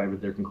how they arrive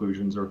at their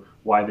conclusions or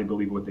why they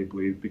believe what they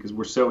believe, because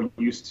we're so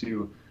used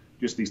to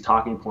just these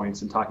talking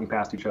points and talking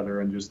past each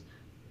other and just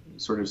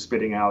sort of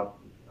spitting out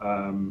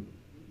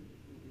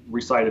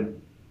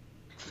recited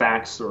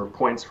facts or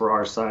points for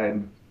our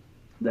side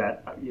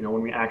that,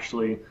 when we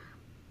actually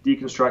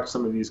deconstruct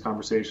some of these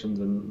conversations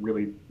and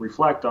really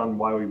reflect on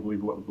why we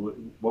believe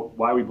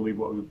why we believe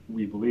what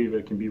we believe,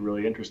 it can be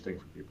really interesting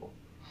for people.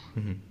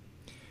 Mm-hmm.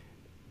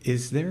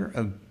 Is there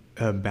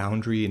a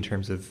boundary in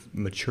terms of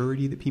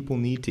maturity that people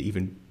need to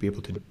even be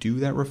able to do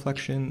that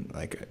reflection?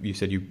 Like you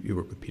said, you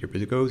work with Peter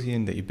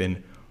Boghossian, that you've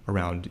been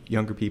around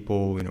younger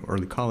people,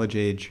 early college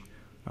age.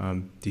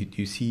 Do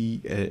you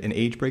see an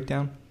age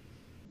breakdown?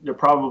 There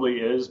probably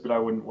is, but I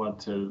wouldn't want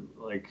to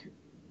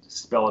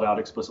spell it out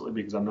explicitly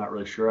because I'm not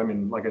really sure. I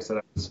mean, like I said,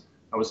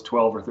 I was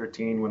 12 or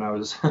 13 when I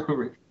was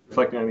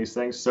reflecting on these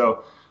things.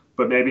 So,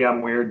 but maybe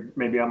I'm weird,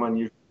 maybe I'm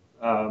unusual.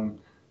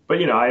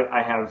 But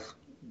I have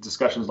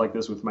discussions like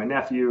this with my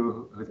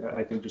nephew, who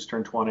I think just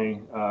turned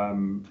 20.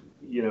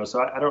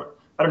 So I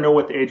don't know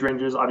what the age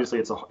range is. Obviously,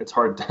 it's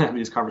hard to have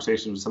these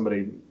conversations with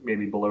somebody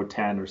maybe below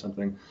 10 or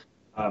something.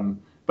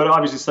 But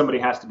obviously, somebody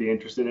has to be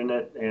interested in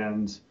it,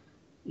 and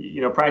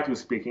practically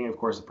speaking, of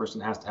course, a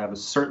person has to have a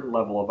certain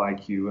level of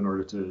IQ in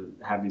order to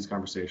have these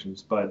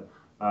conversations. But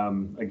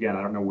again,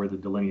 I don't know where the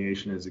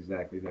delineation is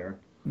exactly there.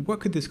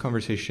 What could this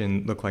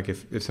conversation look like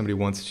if somebody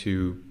wants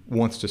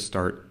to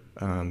start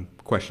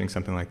questioning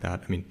something like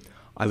that? I mean,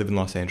 I live in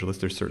Los Angeles.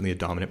 There's certainly a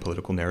dominant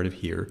political narrative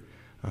here.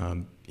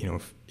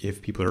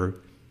 If people are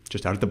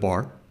just out at the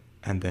bar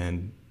and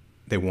then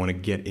they want to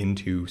get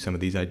into some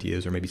of these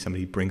ideas, or maybe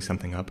somebody brings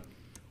something up,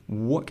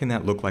 what can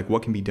that look like?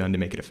 What can be done to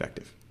make it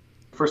effective?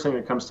 First thing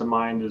that comes to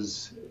mind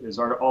is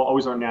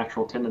always our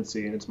natural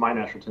tendency, and it's my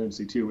natural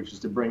tendency too, which is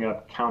to bring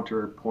up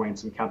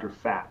counterpoints and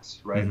counterfacts,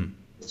 right?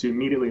 Mm-hmm. To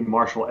immediately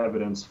marshal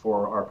evidence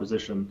for our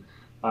position.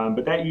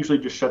 But that usually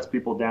just shuts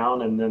people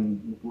down, and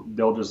then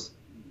they'll just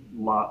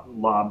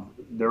lob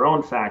their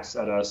own facts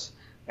at us.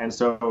 And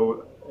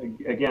so,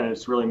 again,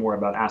 it's really more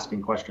about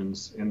asking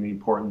questions and the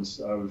importance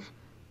of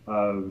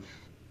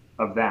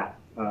that.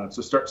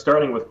 So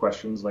starting with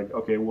questions like,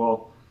 okay,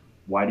 well,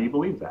 why do you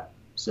believe that?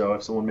 So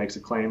if someone makes a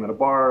claim at a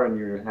bar and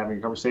you're having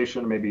a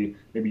conversation, maybe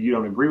you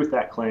don't agree with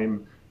that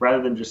claim,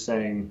 rather than just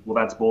saying, well,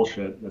 that's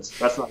bullshit. That's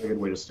not a good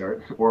way to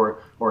start.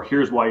 Or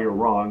here's why you're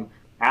wrong.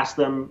 Ask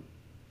them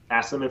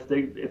if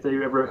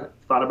they ever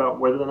thought about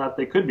whether or not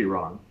they could be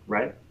wrong,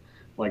 right?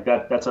 Like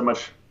that's a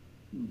much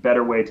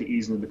better way to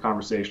ease into the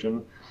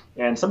conversation.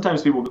 And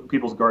sometimes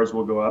people's guards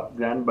will go up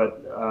then,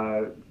 but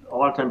a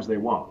lot of times they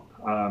won't.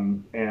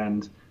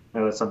 And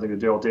that's something that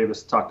Daryl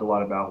Davis talked a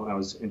lot about when I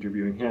was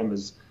interviewing him,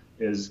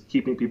 is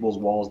keeping people's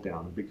walls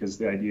down, because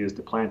the idea is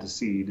to plant a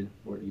seed,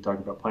 where you talk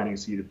about planting a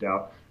seed of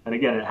doubt. And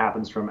again, it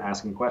happens from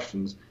asking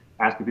questions,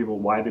 asking people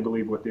why they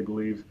believe what they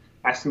believe,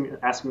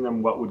 asking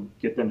them what would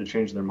get them to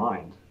change their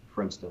mind,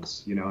 for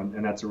instance,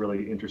 and that's a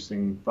really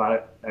interesting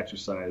thought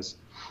exercise.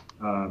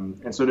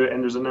 And so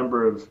there's a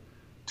number of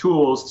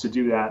tools to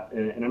do that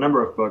in a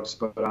number of books,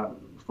 but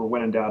for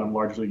when in doubt, I'm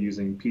largely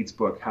using Pete's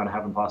book, How to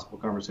Have Impossible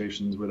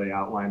Conversations, where they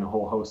outline a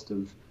whole host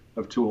of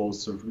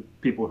tools. So for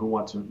people who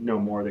want to know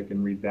more, they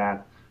can read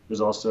that.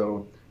 There's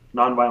also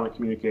Nonviolent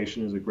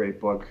Communication is a great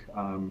book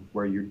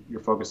where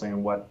you're focusing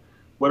on what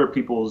are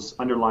people's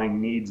underlying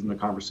needs in the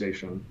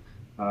conversation.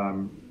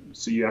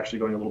 So you're actually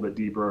going a little bit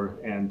deeper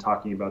and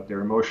talking about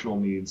their emotional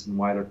needs and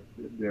why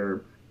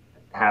they're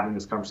having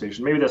this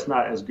conversation. Maybe that's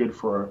not as good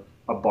for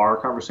a bar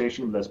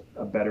conversation, but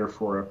that's better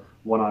for a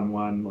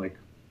one-on-one, like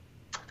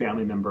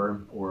family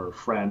member or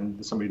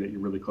friend, somebody that you're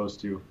really close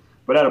to.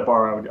 But at a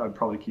bar, I'd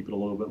probably keep it a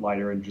little bit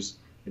lighter and just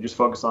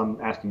focus on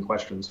asking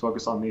questions,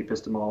 focus on the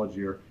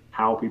epistemology or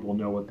how people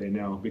know what they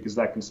know, because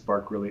that can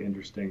spark really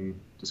interesting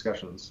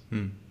discussions.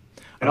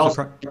 And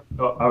also,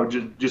 I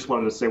would just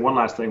wanted to say one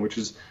last thing, which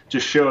is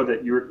just show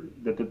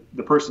that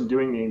the person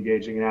doing the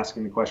engaging and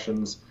asking the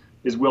questions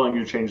is willing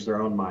to change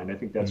their own mind. I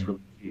think that's really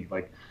key.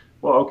 Like,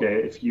 well, okay,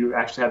 if you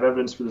actually have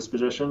evidence for this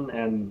position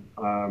and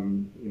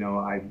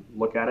I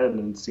look at it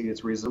and see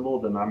it's reasonable,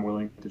 then I'm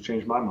willing to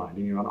change my mind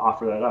and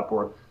offer that up,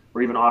 or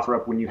even offer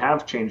up when you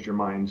have changed your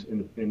mind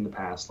in the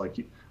past. Like,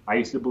 I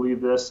used to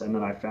believe this, and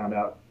then I found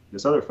out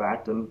this other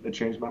fact, and it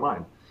changed my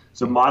mind.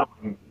 So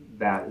modeling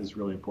that is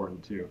really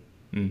important too.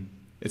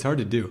 It's hard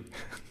to do.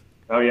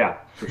 Oh yeah,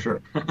 for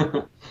sure.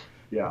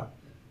 Yeah,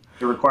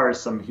 it requires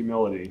some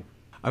humility.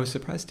 I was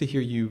surprised to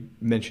hear you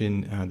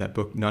mention that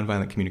book,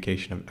 Nonviolent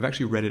Communication. I've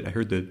actually read it. I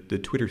heard the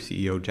Twitter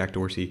CEO, Jack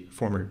Dorsey,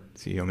 former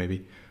CEO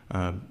maybe,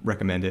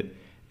 recommend it.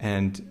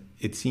 And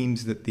it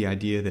seems that the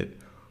idea that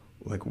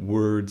like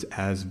words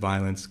as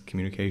violence,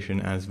 communication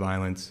as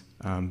violence,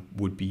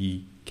 would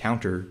be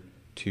counter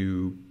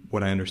to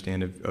what I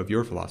understand of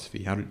your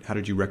philosophy. How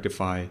did you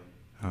rectify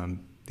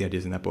the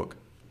ideas in that book?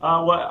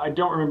 Well, I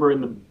don't remember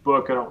in the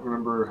book. I don't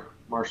remember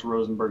Marshall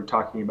Rosenberg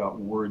talking about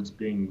words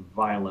being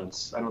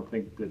violence. I don't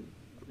think that.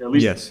 At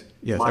least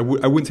yes. I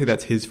wouldn't say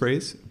that's his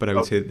phrase, but I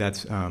would say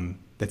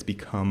that's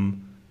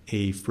become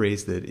a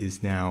phrase that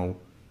is now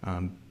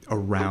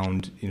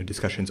around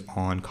discussions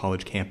on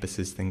college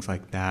campuses, things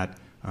like that.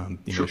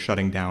 Sure.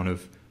 Shutting down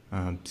of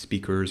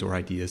speakers or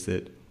ideas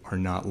that are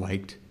not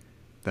liked,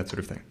 that sort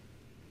of thing.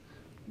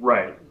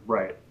 Right.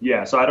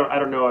 Yeah. So I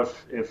don't know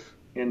if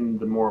in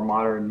the more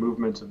modern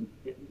movements of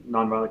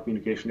nonviolent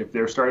communication, if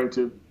they're starting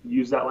to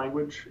use that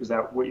language. Is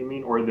that what you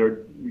mean, or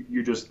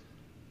you're just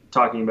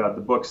talking about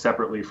the book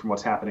separately from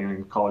what's happening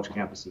on college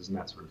campuses and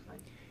that sort of thing?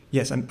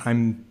 Yes,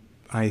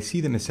 I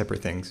see them as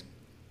separate things,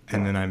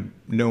 and then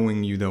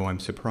I'm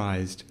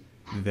surprised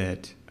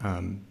that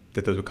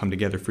that those will come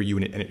together for you,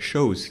 and it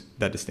shows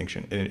that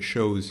distinction, and it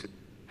shows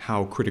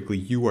how critically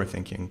you are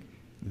thinking,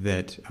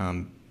 that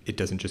it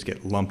doesn't just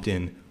get lumped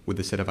in with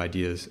a set of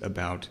ideas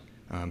about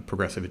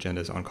progressive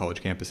agendas on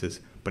college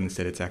campuses, but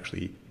instead it's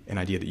actually an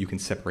idea that you can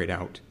separate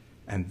out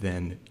and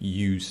then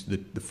use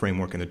the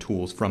framework and the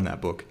tools from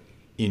that book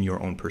in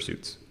your own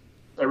pursuits.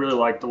 I really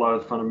liked a lot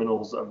of the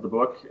fundamentals of the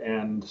book,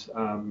 and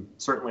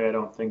certainly I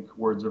don't think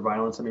words are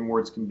violence. I mean,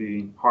 words can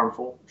be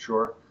harmful,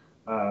 sure,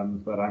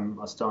 but I'm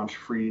a staunch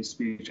free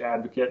speech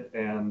advocate,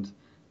 and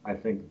I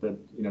think that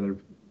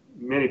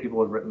many people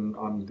have written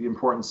on the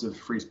importance of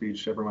free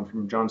speech. Everyone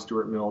from John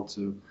Stuart Mill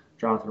to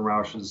Jonathan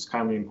Rauch's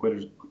Kindly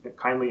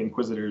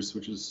Inquisitors,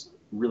 which is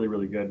really,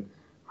 really good.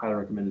 Highly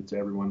recommended to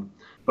everyone.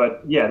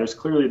 But yeah, there's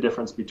clearly a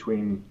difference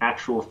between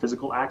actual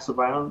physical acts of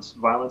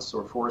violence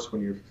or force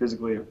when you're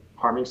physically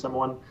harming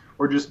someone,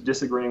 or just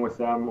disagreeing with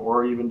them,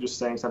 or even just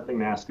saying something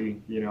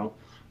nasty.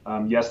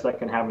 Yes, that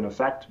can have an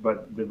effect,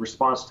 but the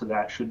response to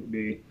that shouldn't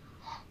be.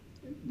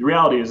 The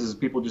reality is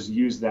people just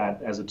use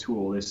that as a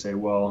tool. They say,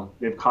 well,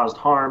 they've caused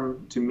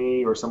harm to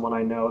me or someone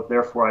I know,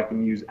 therefore I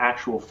can use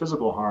actual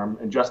physical harm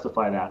and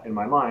justify that in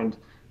my mind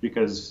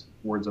because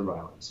words are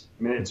violence.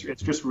 I mean, it's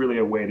just really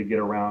a way to get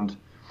around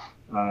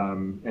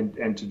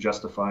and to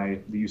justify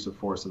the use of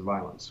force and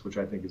violence, which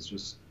I think is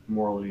just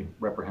morally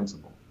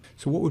reprehensible.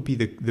 So what would be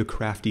the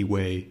crafty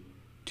way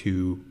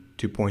to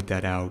point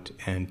that out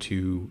and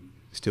to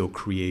still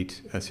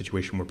create a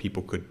situation where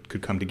people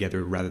could come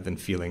together rather than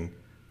feeling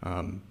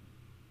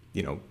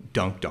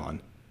dunked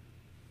on?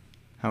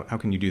 How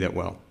can you do that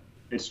well?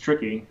 It's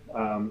tricky,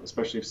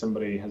 especially if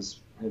somebody has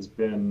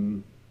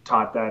been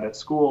taught that at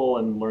school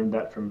and learned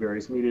that from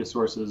various media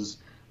sources.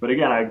 But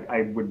again,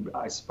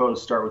 I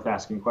suppose, start with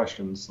asking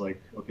questions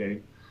like,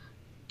 okay,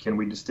 can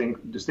we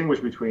distinguish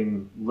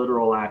between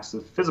literal acts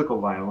of physical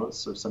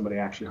violence, of somebody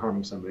actually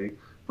harming somebody,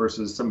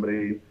 versus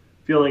somebody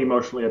feeling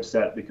emotionally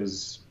upset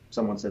because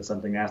someone said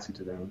something nasty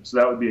to them? So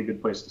that would be a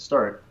good place to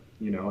start.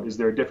 Is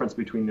there a difference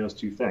between those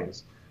two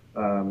things?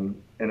 And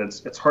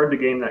it's hard to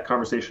game that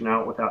conversation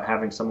out without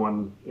having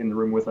someone in the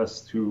room with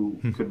us who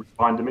could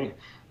respond to me.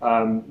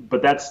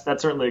 But that's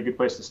certainly a good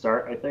place to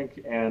start, I think.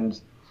 And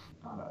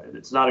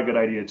it's not a good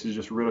idea to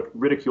just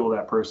ridicule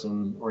that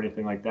person or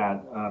anything like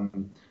that.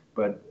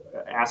 But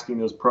asking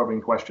those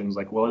probing questions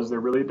like, well, is there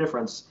really a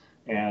difference?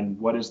 And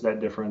what is that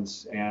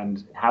difference?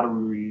 And how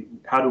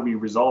do we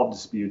resolve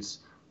disputes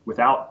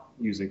without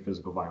using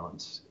physical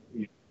violence?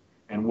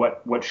 And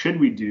what should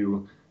we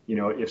do?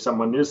 If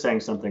someone is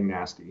saying something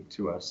nasty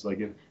to us, like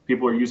if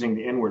people are using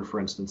the N-word, for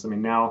instance. I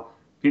mean, now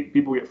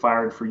people get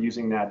fired for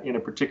using that in a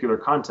particular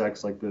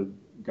context, like the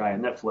guy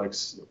at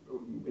Netflix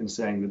in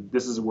saying that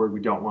this is a word we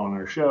don't want on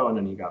our show, and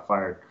then he got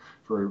fired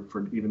for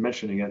even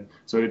mentioning it.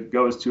 So it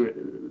goes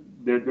to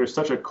there's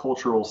such a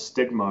cultural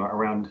stigma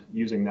around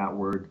using that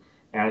word,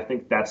 and I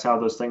think that's how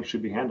those things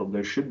should be handled.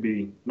 There should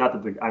be,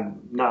 not that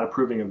I'm not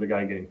approving of the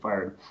guy getting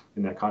fired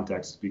in that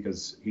context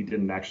because he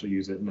didn't actually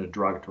use it in a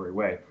derogatory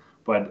way.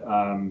 But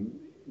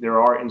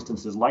there are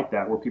instances like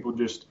that where people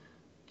just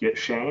get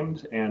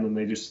shamed and then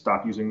they just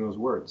stop using those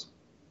words.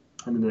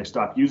 And then they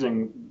stop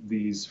using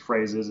these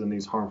phrases and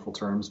these harmful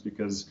terms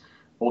because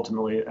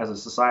ultimately, as a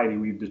society,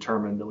 we've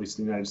determined, at least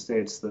in the United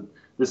States, that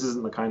this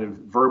isn't the kind of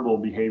verbal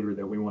behavior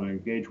that we want to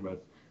engage with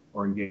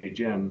or engage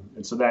in.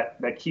 And so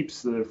that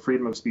keeps the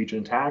freedom of speech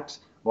intact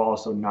while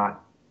also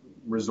not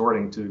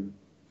resorting to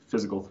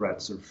physical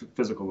threats or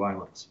physical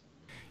violence.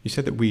 You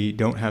said that we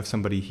don't have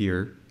somebody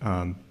here.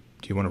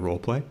 Do you want to role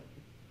play?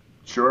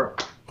 Sure.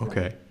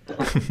 Okay.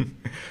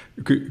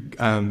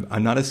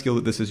 I'm not as skilled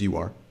at this as you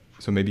are,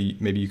 so maybe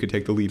you could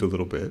take the lead a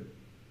little bit.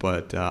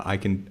 But I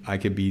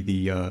could be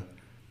the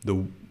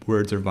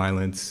words are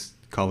violence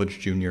college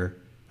junior,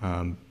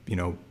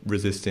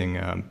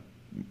 resisting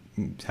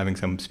having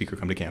some speaker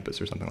come to campus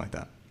or something like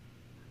that.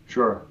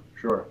 Sure.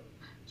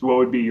 So what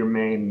would be your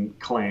main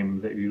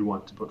claim that you'd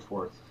want to put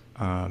forth?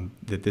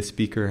 That this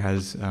speaker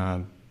has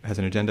an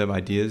agenda of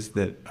ideas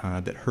that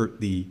hurt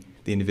the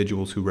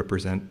individuals who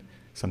represent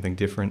something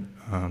different.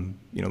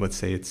 Let's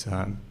say it's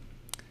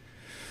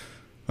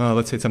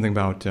Let's say something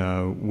about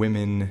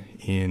women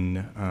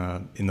in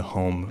the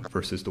home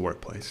versus the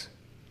workplace.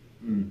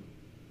 Mm.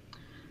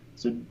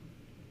 So,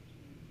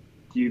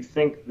 do you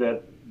think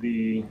that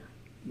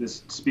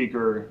this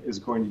speaker is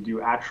going to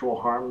do actual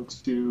harm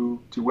to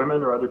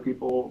women or other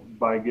people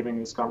by giving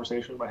this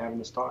conversation, by having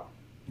this talk?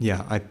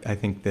 Yeah, I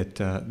think that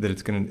that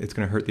it's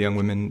gonna hurt the young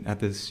women at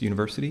this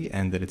university,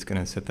 and that it's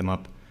gonna set them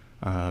up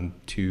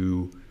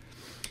to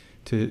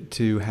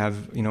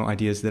have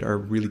ideas that are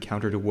really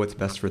counter to what's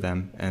best for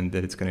them, and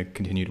that it's going to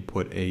continue to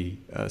put a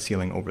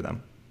ceiling over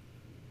them.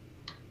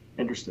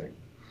 Interesting.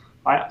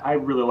 I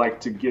really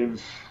like to do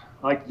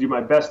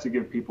my best to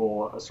give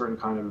people a certain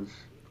kind of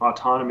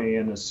autonomy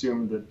and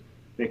assume that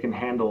they can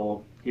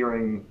handle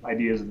hearing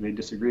ideas that they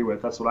disagree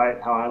with. That's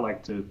how I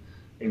like to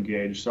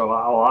engage. So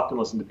I'll often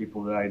listen to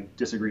people that I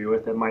disagree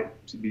with that might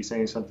be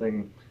saying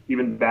something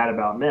even bad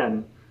about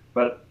men,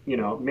 but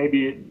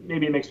maybe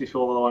it makes me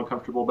feel a little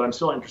uncomfortable, but I'm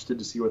still interested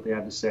to see what they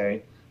have to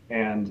say,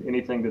 and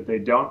anything that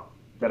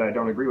I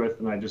don't agree with,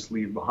 then I just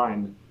leave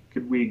behind.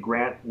 Could we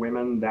grant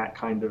women that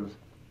kind of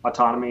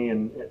autonomy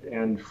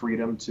and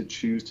freedom to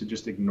choose to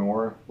just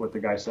ignore what the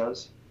guy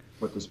says,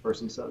 what this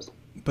person says?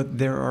 But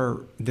there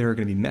are going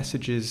to be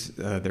messages,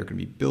 there are going to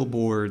be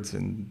billboards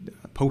and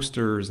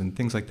posters and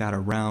things like that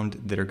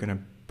around that are going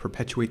to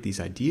perpetuate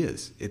these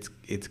ideas.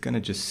 It's going to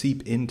just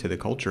seep into the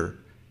culture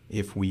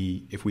if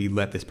we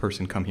let this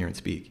person come here and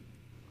speak.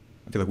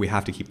 I feel like we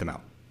have to keep them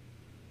out.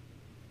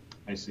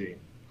 I see.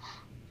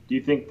 Do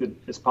you think that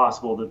it's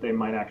possible that they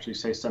might actually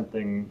say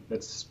something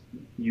that's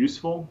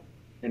useful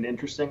and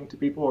interesting to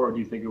people, or do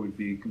you think it would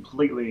be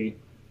completely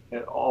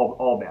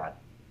all bad?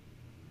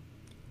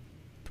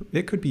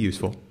 It could be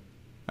useful.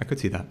 I could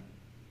see that.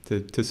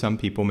 To some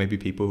people, maybe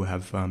people who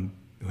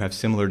have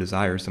similar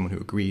desires, someone who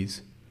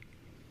agrees.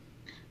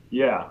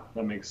 Yeah,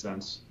 that makes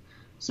sense.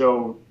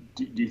 So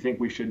do you think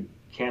we should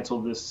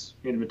cancel this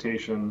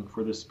invitation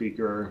for this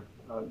speaker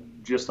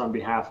just on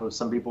behalf of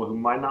some people who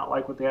might not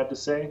like what they have to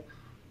say?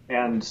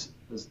 And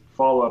as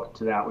follow-up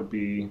to that would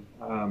be,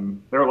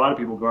 there are a lot of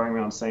people going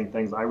around saying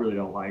things I really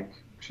don't like.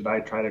 Should I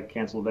try to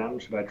cancel them?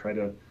 Should I try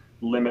to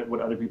limit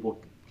what other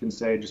people can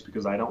say just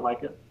because I don't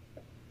like it?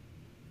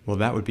 Well,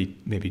 that would be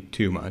maybe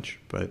too much,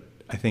 but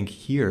I think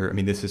here,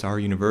 this is our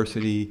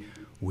university.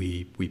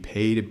 We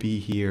pay to be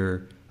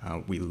here.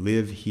 We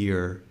live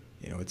here.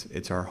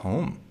 It's our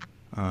home.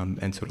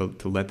 And so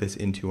to let this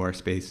into our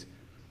space,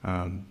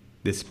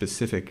 this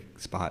specific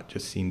spot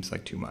just seems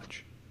like too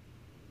much.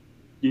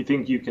 Do you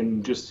think you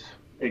can just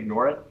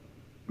ignore it?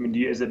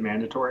 Is it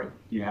mandatory?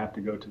 Do you have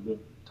to go to the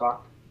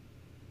talk?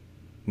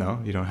 No,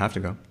 you don't have to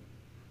go.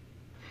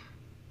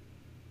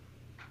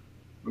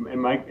 It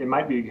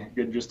might be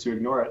good just to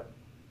ignore it.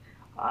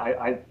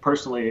 I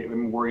personally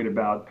am worried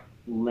about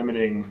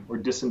limiting or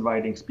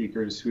disinviting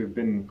speakers who have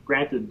been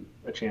granted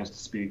a chance to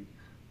speak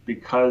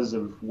because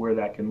of where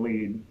that can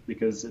lead,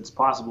 because it's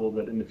possible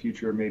that in the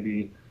future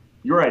maybe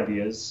your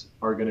ideas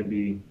are going to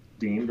be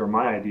deemed, or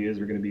my ideas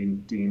are going to be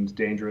deemed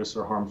dangerous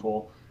or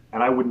harmful,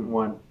 and I wouldn't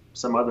want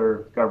some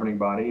other governing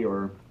body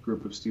or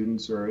group of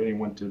students or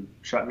anyone to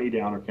shut me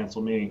down or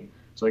cancel me.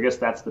 So I guess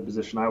that's the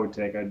position I would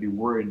take. I'd be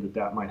worried that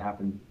that might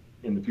happen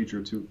in the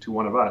future to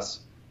one of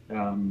us,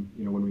 when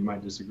we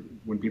might disagree,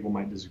 when people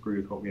might disagree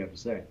with what we have to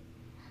say.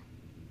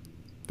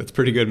 That's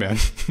pretty good, man.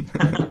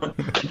 I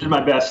did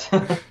my best.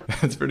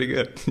 That's pretty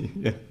good.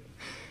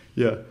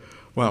 Yeah.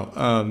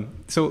 Well,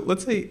 so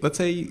let's say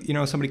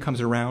somebody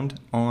comes around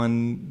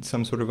on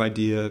some sort of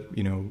idea.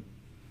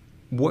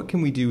 What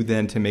can we do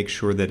then to make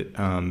sure that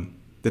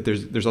that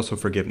there's also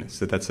forgiveness,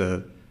 that's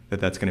going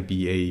to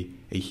be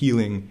a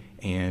healing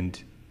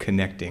and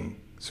connecting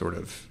sort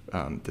of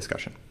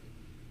discussion,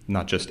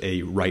 not just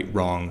a right,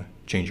 wrong,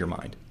 change your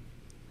mind.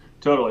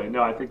 Totally.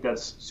 No, I think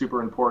that's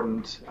super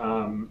important.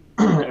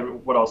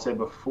 And what I'll say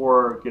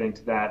before getting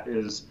to that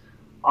is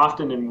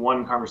often in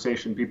one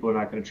conversation, people are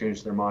not going to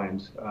change their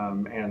mind.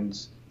 And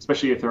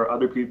especially if there are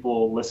other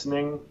people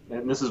listening,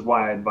 and this is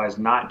why I advise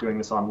not doing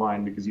this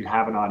online, because you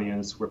have an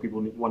audience where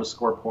people want to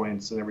score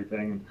points and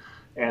everything.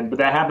 But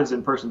that happens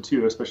in person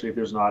too, especially if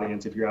there's an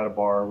audience, if you're at a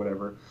bar or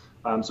whatever.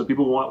 So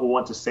people will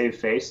want to save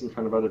face in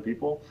front of other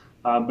people.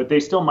 But they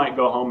still might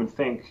go home and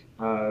think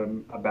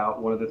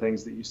about one of the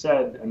things that you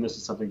said. And this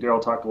is something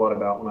Daryl talked a lot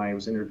about when I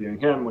was interviewing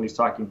him, when he's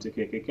talking to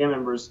KKK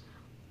members.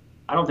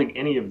 I don't think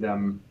any of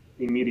them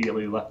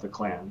immediately left the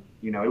Klan.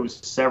 It was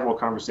several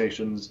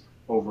conversations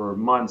over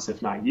months,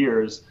 if not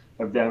years,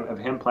 of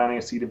him planting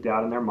a seed of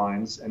doubt in their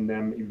minds, and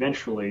them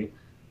eventually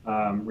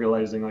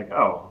realizing like,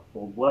 oh,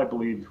 well, what I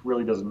believe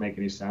really doesn't make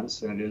any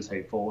sense, and it is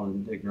hateful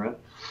and ignorant.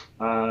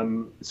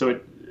 So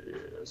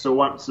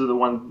the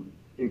one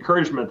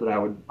encouragement that I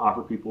would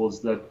offer people is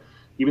that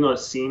even though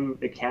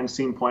it can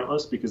seem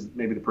pointless because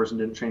maybe the person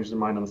didn't change their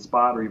mind on the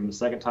spot, or even the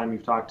second time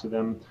you've talked to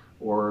them,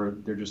 or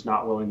they're just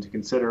not willing to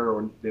consider,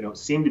 or they don't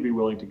seem to be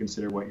willing to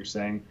consider what you're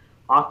saying,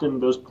 often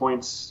those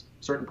points,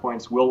 certain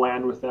points, will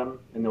land with them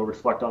and they'll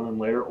reflect on them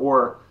later.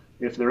 Or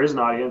if there is an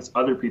audience,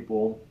 other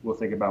people will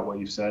think about what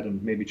you said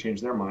and maybe change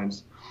their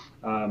minds.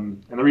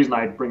 And the reason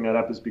I bring that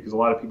up is because a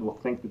lot of people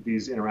think that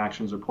these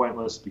interactions are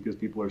pointless because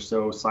people are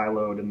so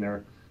siloed in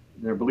their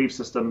belief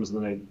systems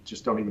and they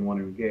just don't even want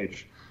to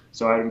engage.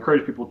 So I would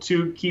encourage people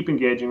to keep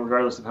engaging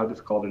regardless of how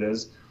difficult it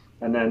is.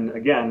 And then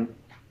again,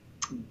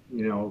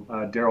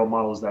 Daryl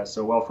models that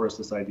so well for us,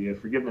 this idea of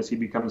forgiveness. He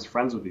becomes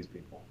friends with these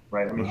people,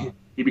 right? I mean,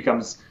 he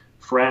becomes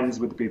friends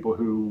with the people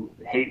who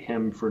hate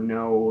him for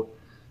no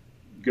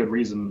good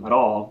reason at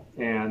all,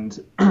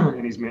 and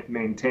he's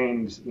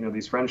maintained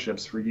these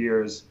friendships for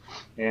years,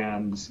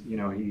 and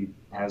he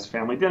has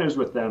family dinners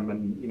with them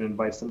and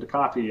invites them to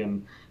coffee,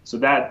 and so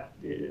that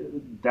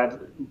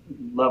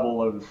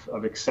level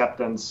of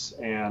acceptance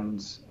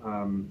and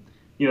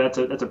that's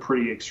a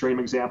pretty extreme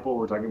example.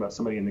 We're talking about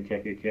somebody in the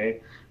KKK,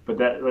 but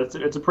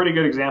it's a pretty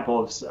good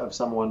example of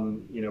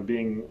someone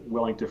being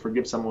willing to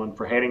forgive someone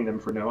for hating them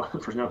for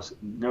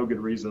no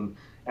good reason,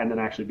 and then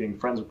actually being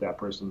friends with that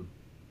person.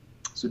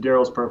 So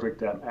Daryl's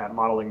perfect at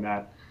modeling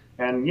that.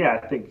 And yeah,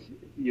 I think,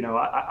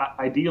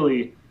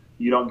 ideally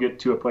you don't get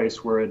to a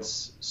place where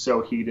it's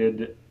so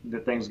heated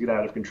that things get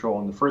out of control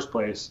in the first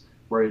place,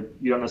 where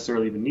you don't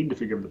necessarily even need to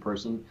forgive the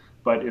person.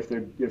 But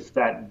if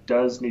that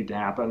does need to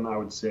happen, I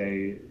would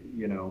say,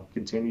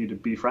 continue to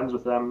be friends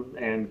with them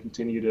and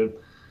continue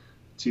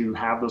to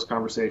have those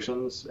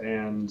conversations,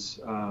 and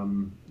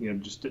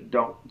just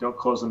don't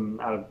close them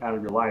out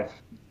of your life,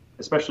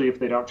 especially if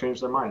they don't change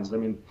their minds. I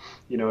mean,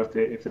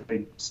 if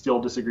they still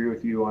disagree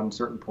with you on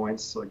certain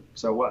points, like,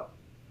 so what?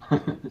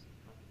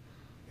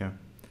 Yeah.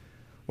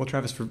 Well,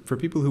 Travis, for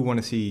people who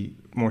want to see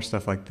more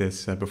stuff like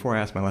this, before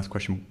I ask my last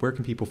question, where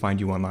can people find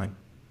you online?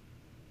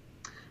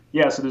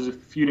 Yeah, so there's a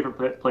few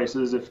different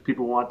places. If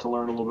people want to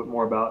learn a little bit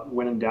more about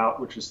When in Doubt,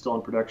 which is still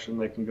in production,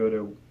 they can go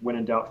to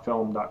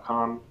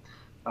whenindoubtfilm.com.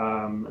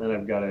 And then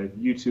I've got a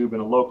YouTube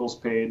and a Locals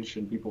page,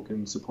 and people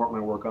can support my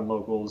work on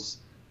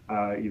Locals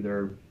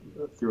either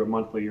through a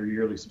monthly or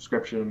yearly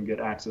subscription, get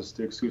access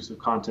to exclusive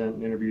content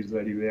and interviews that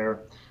I do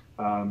there.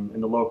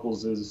 And the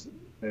Locals is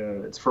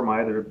it's for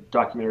my other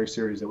documentary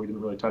series that we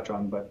didn't really touch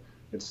on, but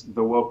it's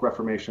the Woke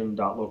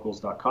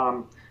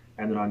Reformation.locals.com.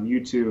 And then on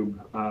YouTube,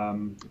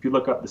 if you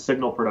look up The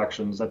Signal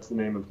Productions, that's the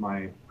name of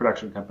my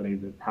production company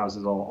that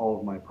houses all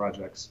of my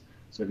projects.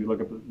 So if you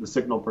look up The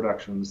Signal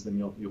Productions, then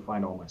you'll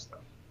find all my stuff.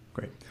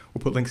 Great.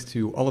 We'll put links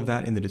to all of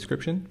that in the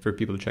description for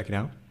people to check it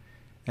out.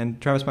 And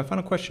Travis, my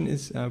final question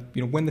is,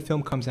 when the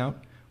film comes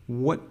out,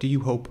 what do you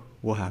hope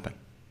will happen?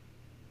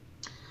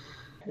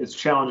 It's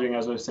challenging,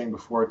 as I was saying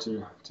before,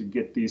 to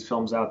get these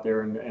films out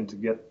there and to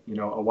get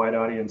a wide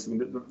audience. And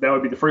that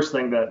would be the first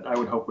thing that I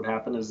would hope would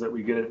happen, is that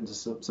we get it into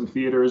some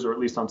theaters, or at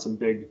least on some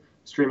big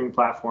streaming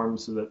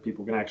platforms, so that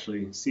people can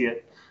actually see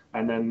it.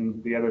 And then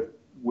the other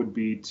would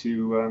be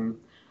to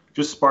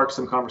just spark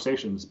some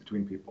conversations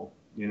between people,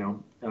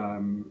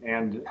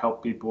 and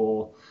help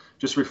people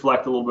just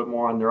reflect a little bit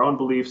more on their own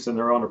beliefs and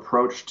their own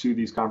approach to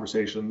these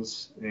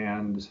conversations.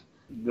 And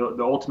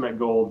the ultimate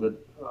goal that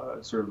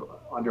sort of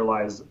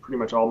underlies pretty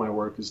much all my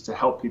work is to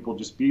help people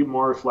just be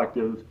more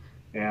reflective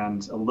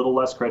and a little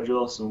less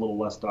credulous and a little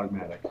less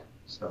dogmatic.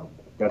 So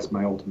that's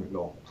my ultimate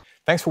goal.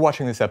 Thanks for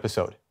watching this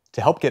episode.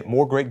 To help get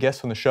more great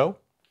guests on the show,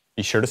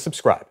 be sure to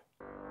subscribe.